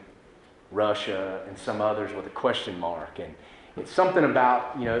Iran, Russia, and some others with a question mark. And it's something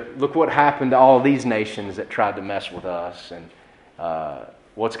about, look what happened to all these nations that tried to mess with us, and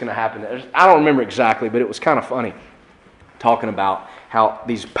what's going to happen. I don't remember exactly, but it was kind of funny talking about how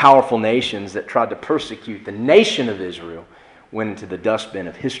these powerful nations that tried to persecute the nation of Israel went into the dustbin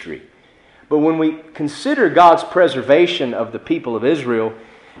of history. But when we consider God's preservation of the people of Israel,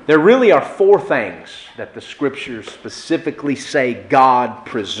 there really are four things that the Scriptures specifically say God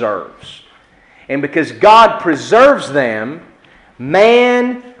preserves. And because God preserves them,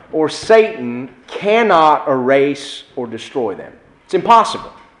 man or Satan cannot erase or destroy them. It's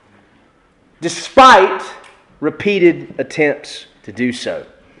impossible. Despite repeated attempts to do so.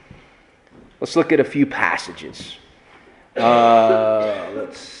 Let's look at a few passages.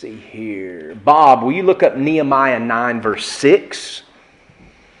 Let's see here. Bob, will you look up Nehemiah 9 verse 6?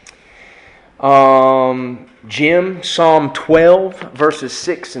 Jim, Psalm 12 verses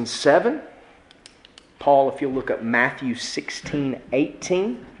 6 and 7. Paul, if you'll look up Matthew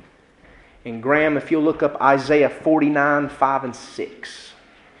 16:18. And Graham, if you'll look up Isaiah 49, 5 and 6.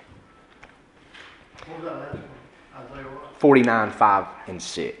 What was that last one? Isaiah what? 49, 5 and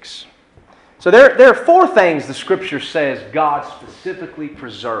 6. So there are four things the Scripture says God specifically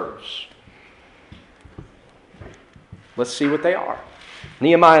preserves. Let's see what they are.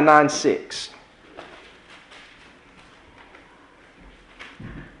 Nehemiah 9, 6.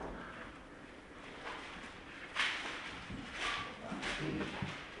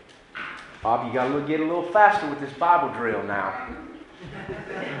 Bob, you got to get a little faster with this Bible drill now.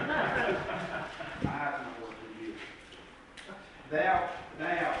 Thou,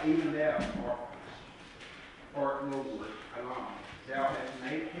 even thou art Lord alone. Thou hast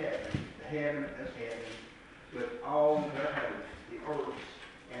made heaven, the heaven of heaven, with all their hosts, the earth,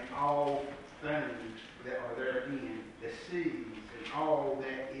 and all things that are therein, the seas, and all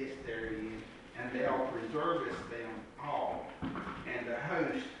that is therein, and thou preservest them all, and the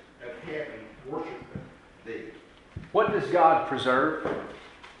host of heaven worshipeth thee. What does God preserve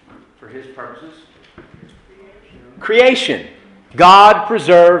for His purposes? Creation. God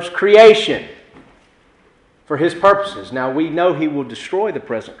preserves creation for His purposes. Now we know He will destroy the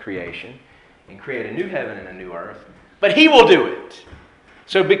present creation and create a new heaven and a new earth, but He will do it.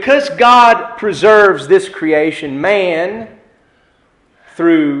 So because God preserves this creation, man,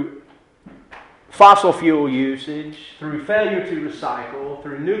 through fossil fuel usage, through failure to recycle,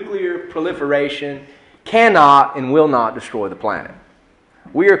 through nuclear proliferation, cannot and will not destroy the planet.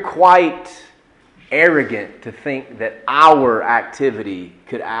 We are quite arrogant to think that our activity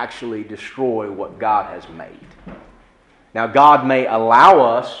could actually destroy what God has made. Now, God may allow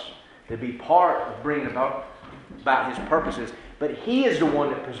us to be part of bringing about His purposes, but He is the one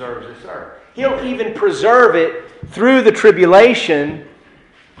that preserves this earth. He'll even preserve it through the tribulation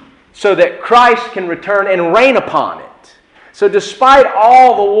so that Christ can return and reign upon it. So despite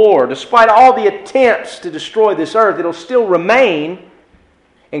all the war, despite all the attempts to destroy this earth, it'll still remain,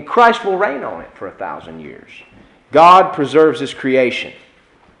 and Christ will reign on it for 1,000 years. God preserves His creation.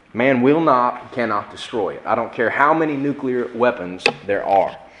 Man will not, cannot destroy it. I don't care how many nuclear weapons there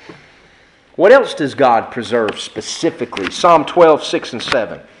are. What else does God preserve specifically? Psalm 12, 6 and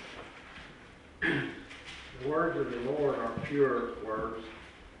 7. The words of the Lord are pure words,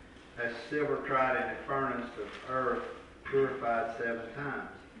 as silver tried in the furnace of earth, purified 7 times.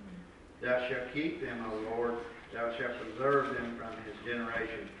 Thou shalt keep them, O Lord, thou shalt preserve them from his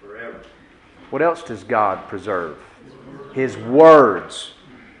generation forever. What else does God preserve? His words.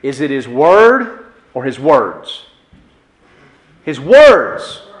 Is it His Word or His words? His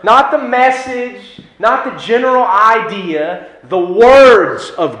words. Not the message, not the general idea, the words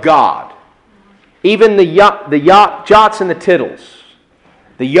of God. Even the jots and the tittles,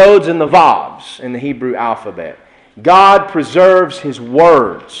 the yods and the vavs in the Hebrew alphabet. God preserves His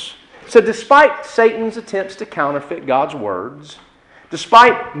words. So despite Satan's attempts to counterfeit God's words,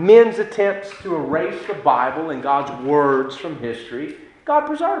 despite men's attempts to erase the Bible and God's words from history, God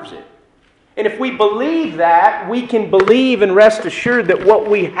preserves it. And if we believe that, we can believe and rest assured that what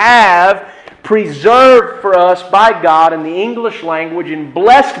we have preserved for us by God in the English language and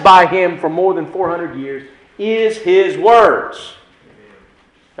blessed by Him for more than 400 years is His words.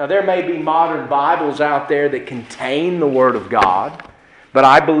 Now, there may be modern Bibles out there that contain the Word of God, but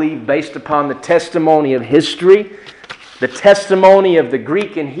I believe, based upon the testimony of history, the testimony of the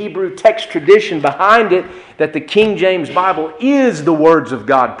Greek and Hebrew text tradition behind it, that the King James Bible is the words of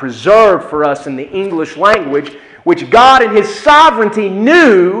God preserved for us in the English language, which God in His sovereignty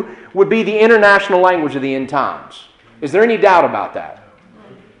knew would be the international language of the end times. Is there any doubt about that?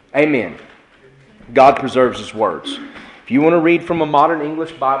 Amen. God preserves His words. If you want to read from a modern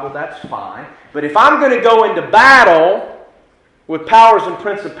English Bible, that's fine. But if I'm going to go into battle with powers and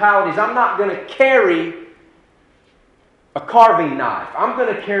principalities, I'm not going to carry a carving knife. I'm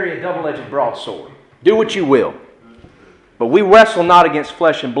going to carry a double-edged broadsword. Do what you will. But we wrestle not against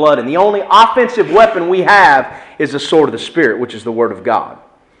flesh and blood, and the only offensive weapon we have is the sword of the Spirit, which is the Word of God.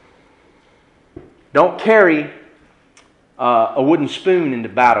 Don't carry a wooden spoon into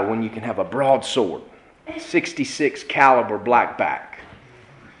battle when you can have a broadsword, 66 caliber blackback.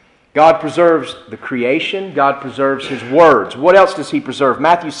 God preserves the creation. God preserves His words. What else does He preserve?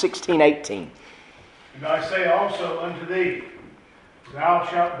 Matthew 16, 18. And I say also unto thee,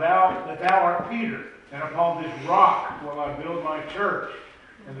 that thou art Peter, and upon this rock will I build my church,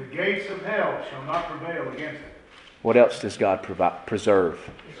 and the gates of hell shall not prevail against it. What else does God preserve?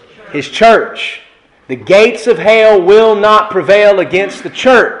 His church. The gates of hell will not prevail against the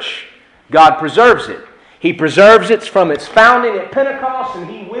church. God preserves it. He preserves it from its founding at Pentecost, and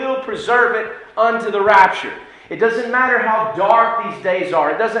He will preserve it unto the rapture. It doesn't matter how dark these days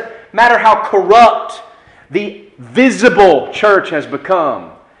are. It doesn't matter how corrupt the visible church has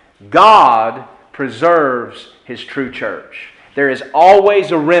become. God preserves His true church. There is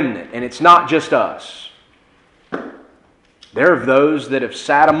always a remnant, and it's not just us. There are those that have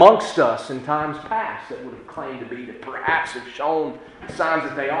sat amongst us in times past that would have claimed to be, that perhaps have shown signs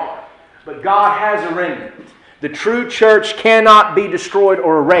that they are. But God has a remnant. The true church cannot be destroyed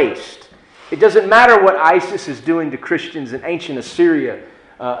or erased. It doesn't matter what ISIS is doing to Christians in ancient Assyria,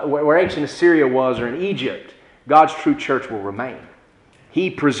 where ancient Assyria was, or in Egypt. God's true church will remain. He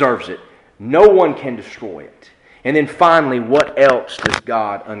preserves it. No one can destroy it. And then finally, what else does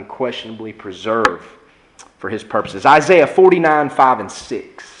God unquestionably preserve for His purposes? Isaiah 49, 5 and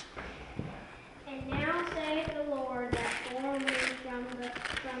 6. And now saith the Lord that formed me from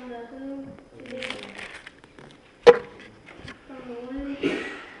the womb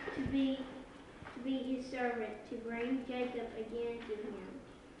to be His servant, to bring Jacob again to Him.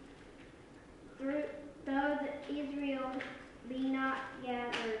 Though Israel be not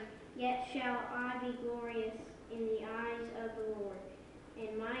gathered, yet shall I be glorious in the eyes of the Lord,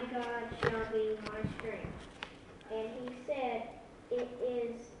 and my God shall be my strength. And He said, It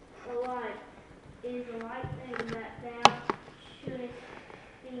is a light thing that thou shouldest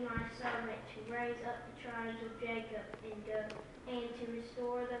be my servant, to raise up the tribes of Jacob and to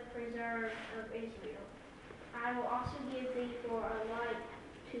restore the preserved of Israel. I will also give thee for a light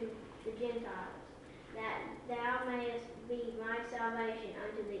to the Gentiles, that thou mayest be my salvation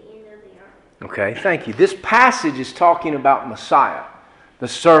unto the end of the earth. Okay, thank you. This passage is talking about Messiah, the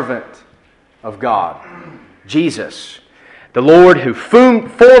servant of God, Jesus, the Lord who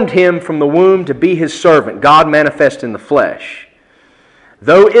formed Him from the womb to be His servant, God manifest in the flesh.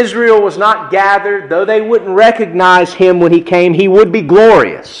 Though Israel was not gathered, though they wouldn't recognize Him when He came, He would be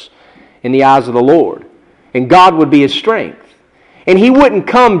glorious in the eyes of the Lord. And God would be His strength. And He wouldn't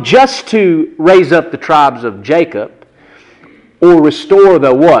come just to raise up the tribes of Jacob or restore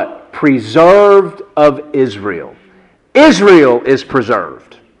the what? Preserved of Israel. Israel is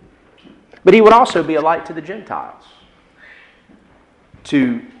preserved. But he would also be a light to the Gentiles,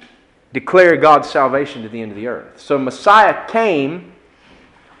 to declare God's salvation to the end of the earth. So Messiah came,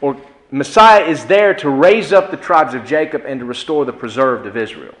 or Messiah is there to raise up the tribes of Jacob and to restore the preserved of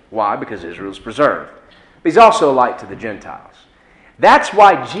Israel. Why? Because Israel is preserved. But he's also a light to the Gentiles. That's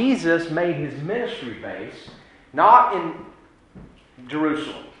why Jesus made his ministry base not in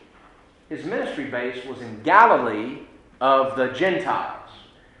Jerusalem. His ministry base was in Galilee of the Gentiles.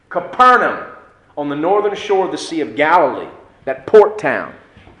 Capernaum, on the northern shore of the Sea of Galilee, that port town.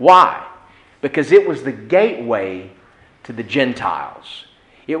 Why? Because it was the gateway to the Gentiles.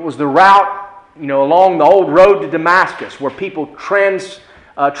 It was the route, along the old road to Damascus, where people traversed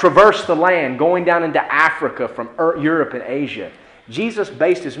the land, going down into Africa from Europe and Asia. Jesus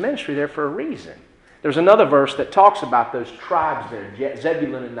based his ministry there for a reason. There's another verse that talks about those tribes there,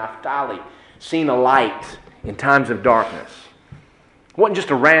 Zebulun and Naphtali, seeing a light in times of darkness. It wasn't just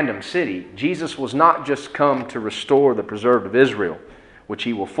a random city. Jesus was not just come to restore the preserved of Israel, which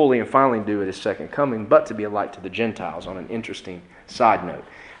he will fully and finally do at his second coming, but to be a light to the Gentiles, on an interesting side note.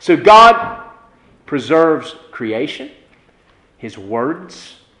 So God preserves creation, his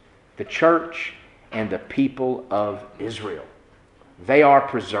words, the church, and the people of Israel. They are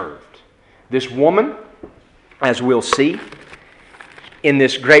preserved. This woman, as we'll see, in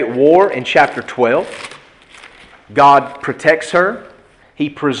this great war in chapter 12, God protects her. He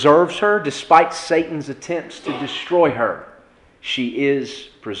preserves her despite Satan's attempts to destroy her. She is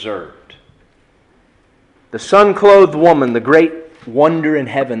preserved. The sun-clothed woman, the great wonder in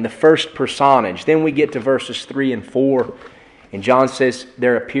heaven, the first personage. Then we get to verses 3 and 4, and John says,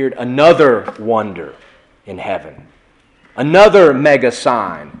 there appeared another wonder in heaven, another mega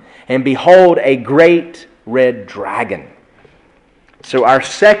sign, and behold, a great red dragon. So our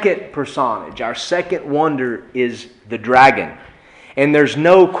second personage, our second wonder is the dragon. And there's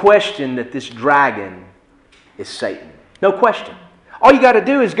no question that this dragon is Satan. No question. All you got to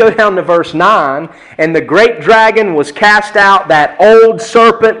do is go down to verse 9, and the great dragon was cast out, that old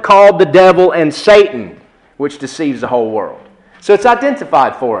serpent called the devil and Satan, which deceives the whole world. So it's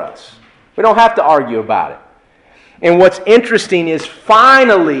identified for us. We don't have to argue about it. And what's interesting is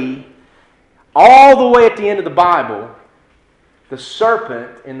finally, all the way at the end of the Bible, the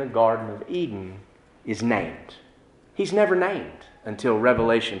serpent in the Garden of Eden is named. He's never named until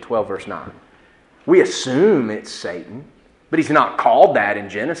Revelation 12, verse 9. We assume it's Satan, but he's not called that in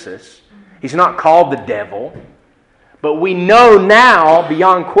Genesis. He's not called the devil. But we know now,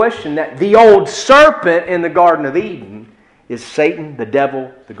 beyond question, that the old serpent in the Garden of Eden is Satan, the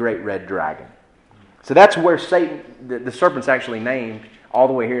devil, the great red dragon. So that's where Satan, the serpent's actually named all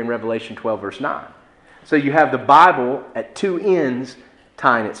the way here in Revelation 12, verse 9. So you have the Bible at two ends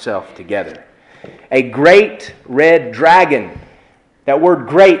tying itself together. A great red dragon. That word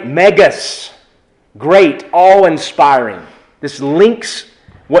great, megas, great, awe-inspiring. This links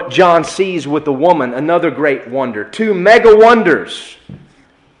what John sees with the woman, another great wonder. Two mega wonders.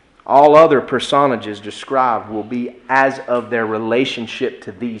 All other personages described will be as of their relationship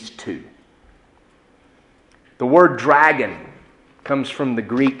to these two. The word dragon comes from the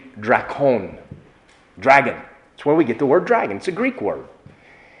Greek drakon. Dragon. That's where we get the word dragon. It's a Greek word.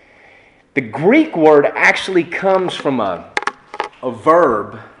 The Greek word actually comes from a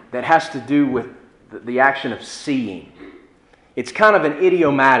verb that has to do with the action of seeing. It's kind of an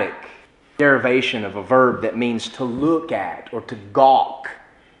idiomatic derivation of a verb that means to look at or to gawk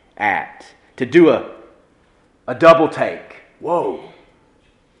at, to do a double take. Whoa.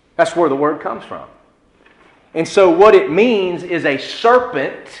 That's where the word comes from. And so what it means is a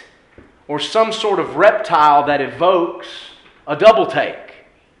serpent or some sort of reptile that evokes a double take,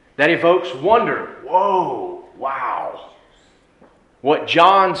 that evokes wonder. Whoa, wow. What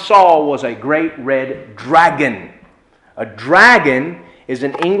John saw was a great red dragon. A dragon is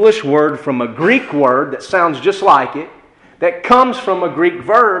an English word from a Greek word that sounds just like it, that comes from a Greek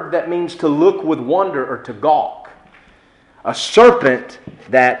verb that means to look with wonder or to gawk. A serpent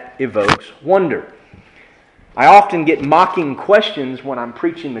that evokes wonder. I often get mocking questions when I'm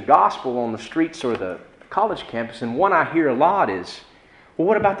preaching the gospel on the streets or the college campus, and one I hear a lot is, well,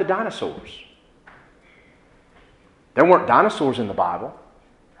 what about the dinosaurs? There weren't dinosaurs in the Bible.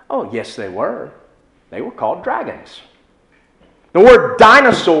 Oh, yes, they were. They were called dragons. The word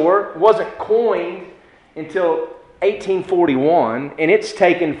dinosaur wasn't coined until 1841, and it's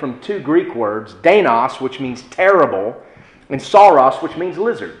taken from two Greek words, dainos, which means terrible, and sauros, which means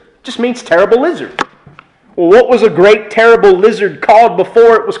lizard. It just means terrible lizard. Well, what was a great terrible lizard called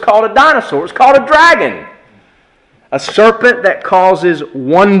before it was called a dinosaur? It was called a dragon. A serpent that causes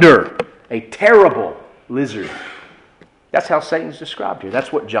wonder. A terrible lizard. That's how Satan's described here.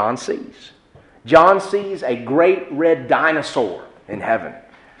 That's what John sees. John sees a great red dinosaur in heaven.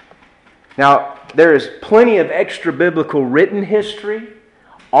 Now, there is plenty of extra-biblical written history,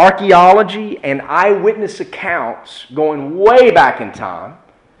 archaeology, and eyewitness accounts going way back in time,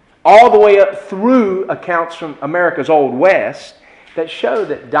 all the way up through accounts from America's Old West, that show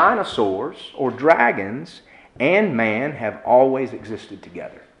that dinosaurs or dragons and man have always existed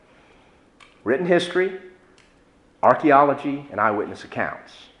together. Written history, archaeology, and eyewitness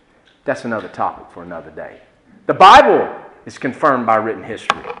accounts. That's another topic for another day. The Bible is confirmed by written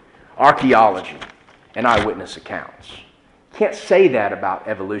history, archaeology, and eyewitness accounts. Can't say that about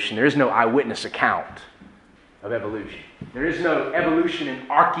evolution. There is no eyewitness account of evolution. There is no evolution in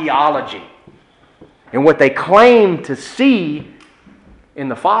archaeology. And what they claim to see in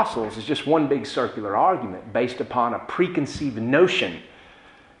the fossils is just one big circular argument based upon a preconceived notion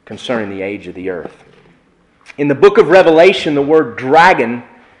concerning the age of the earth. In the book of Revelation, the word dragon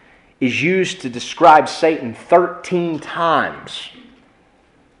is used to describe Satan 13 times.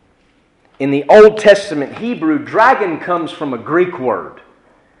 In the Old Testament Hebrew, dragon comes from a Greek word.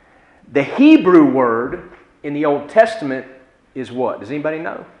 The Hebrew word in the Old Testament is what? Does anybody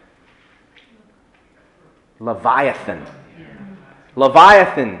know? Leviathan.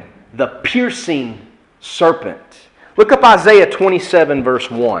 Leviathan, the piercing serpent. Look up Isaiah 27, verse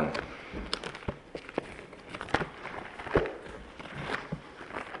 1.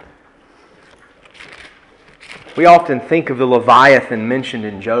 We often think of the Leviathan mentioned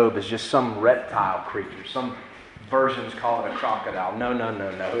in Job as just some reptile creature. Some versions call it a crocodile. No.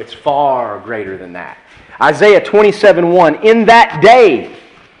 It's far greater than that. Isaiah 27:1. In that day,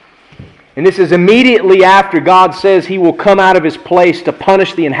 and this is immediately after God says He will come out of His place to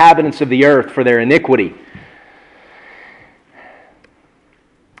punish the inhabitants of the earth for their iniquity.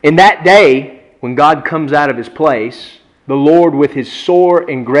 In that day, when God comes out of His place, the Lord with His sore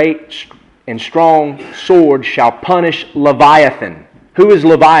and great and strong sword shall punish Leviathan. Who is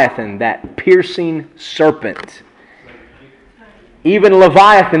Leviathan? That piercing serpent. Even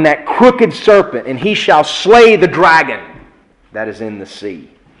Leviathan, that crooked serpent, and he shall slay the dragon that is in the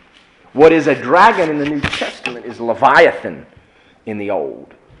sea. What is a dragon in the New Testament is Leviathan in the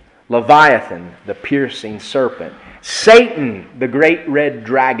Old. Leviathan, the piercing serpent. Satan, the great red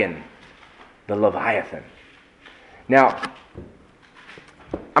dragon, the Leviathan. Now,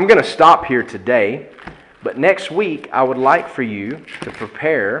 I'm going to stop here today, but next week I would like for you to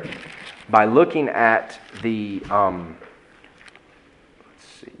prepare by looking at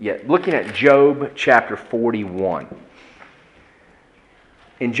looking at Job chapter 41.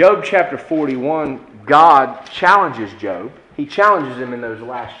 In Job chapter 41, God challenges Job. He challenges him in those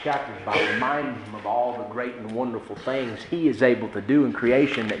last chapters by reminding him of all the great and wonderful things He is able to do in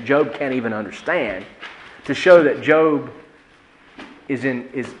creation that Job can't even understand, to show that Job is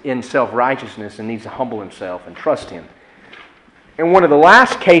in self-righteousness and needs to humble himself and trust Him. And one of the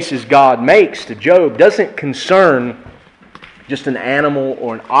last cases God makes to Job doesn't concern just an animal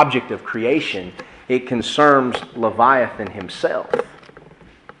or an object of creation. It concerns Leviathan himself.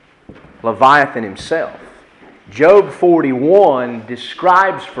 Leviathan himself. Job 41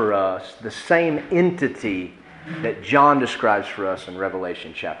 describes for us the same entity that John describes for us in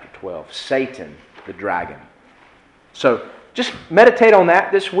Revelation chapter 12. Satan, the dragon. So, just meditate on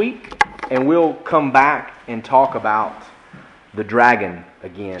that this week, and we'll come back and talk about the dragon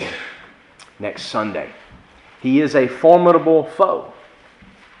again next Sunday. He is a formidable foe,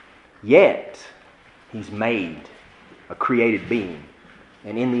 yet He's made a created being,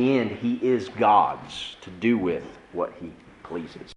 and in the end He is God's to do with what He pleases.